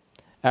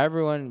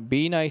everyone,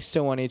 be nice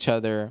to one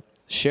another.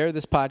 Share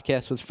this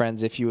podcast with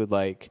friends if you would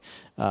like.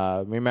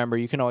 Remember,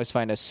 you can always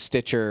find us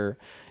Stitcher,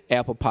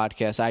 Apple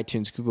Podcasts,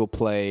 iTunes, Google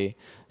Play,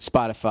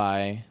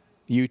 Spotify,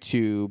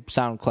 YouTube,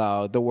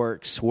 SoundCloud, the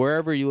works,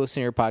 wherever you listen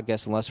to your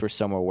podcast, unless we're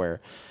somewhere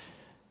where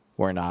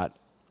we're not.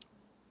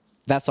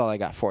 That's all I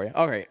got for you.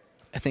 All right.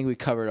 I think we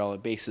covered all the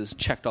bases,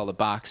 checked all the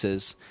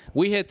boxes.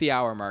 We hit the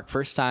hour mark,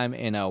 first time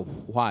in a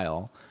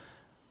while.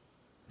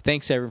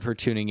 Thanks, everyone, for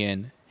tuning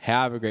in.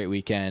 Have a great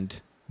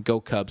weekend. Go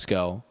Cubs,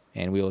 go.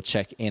 And we will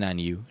check in on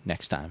you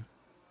next time.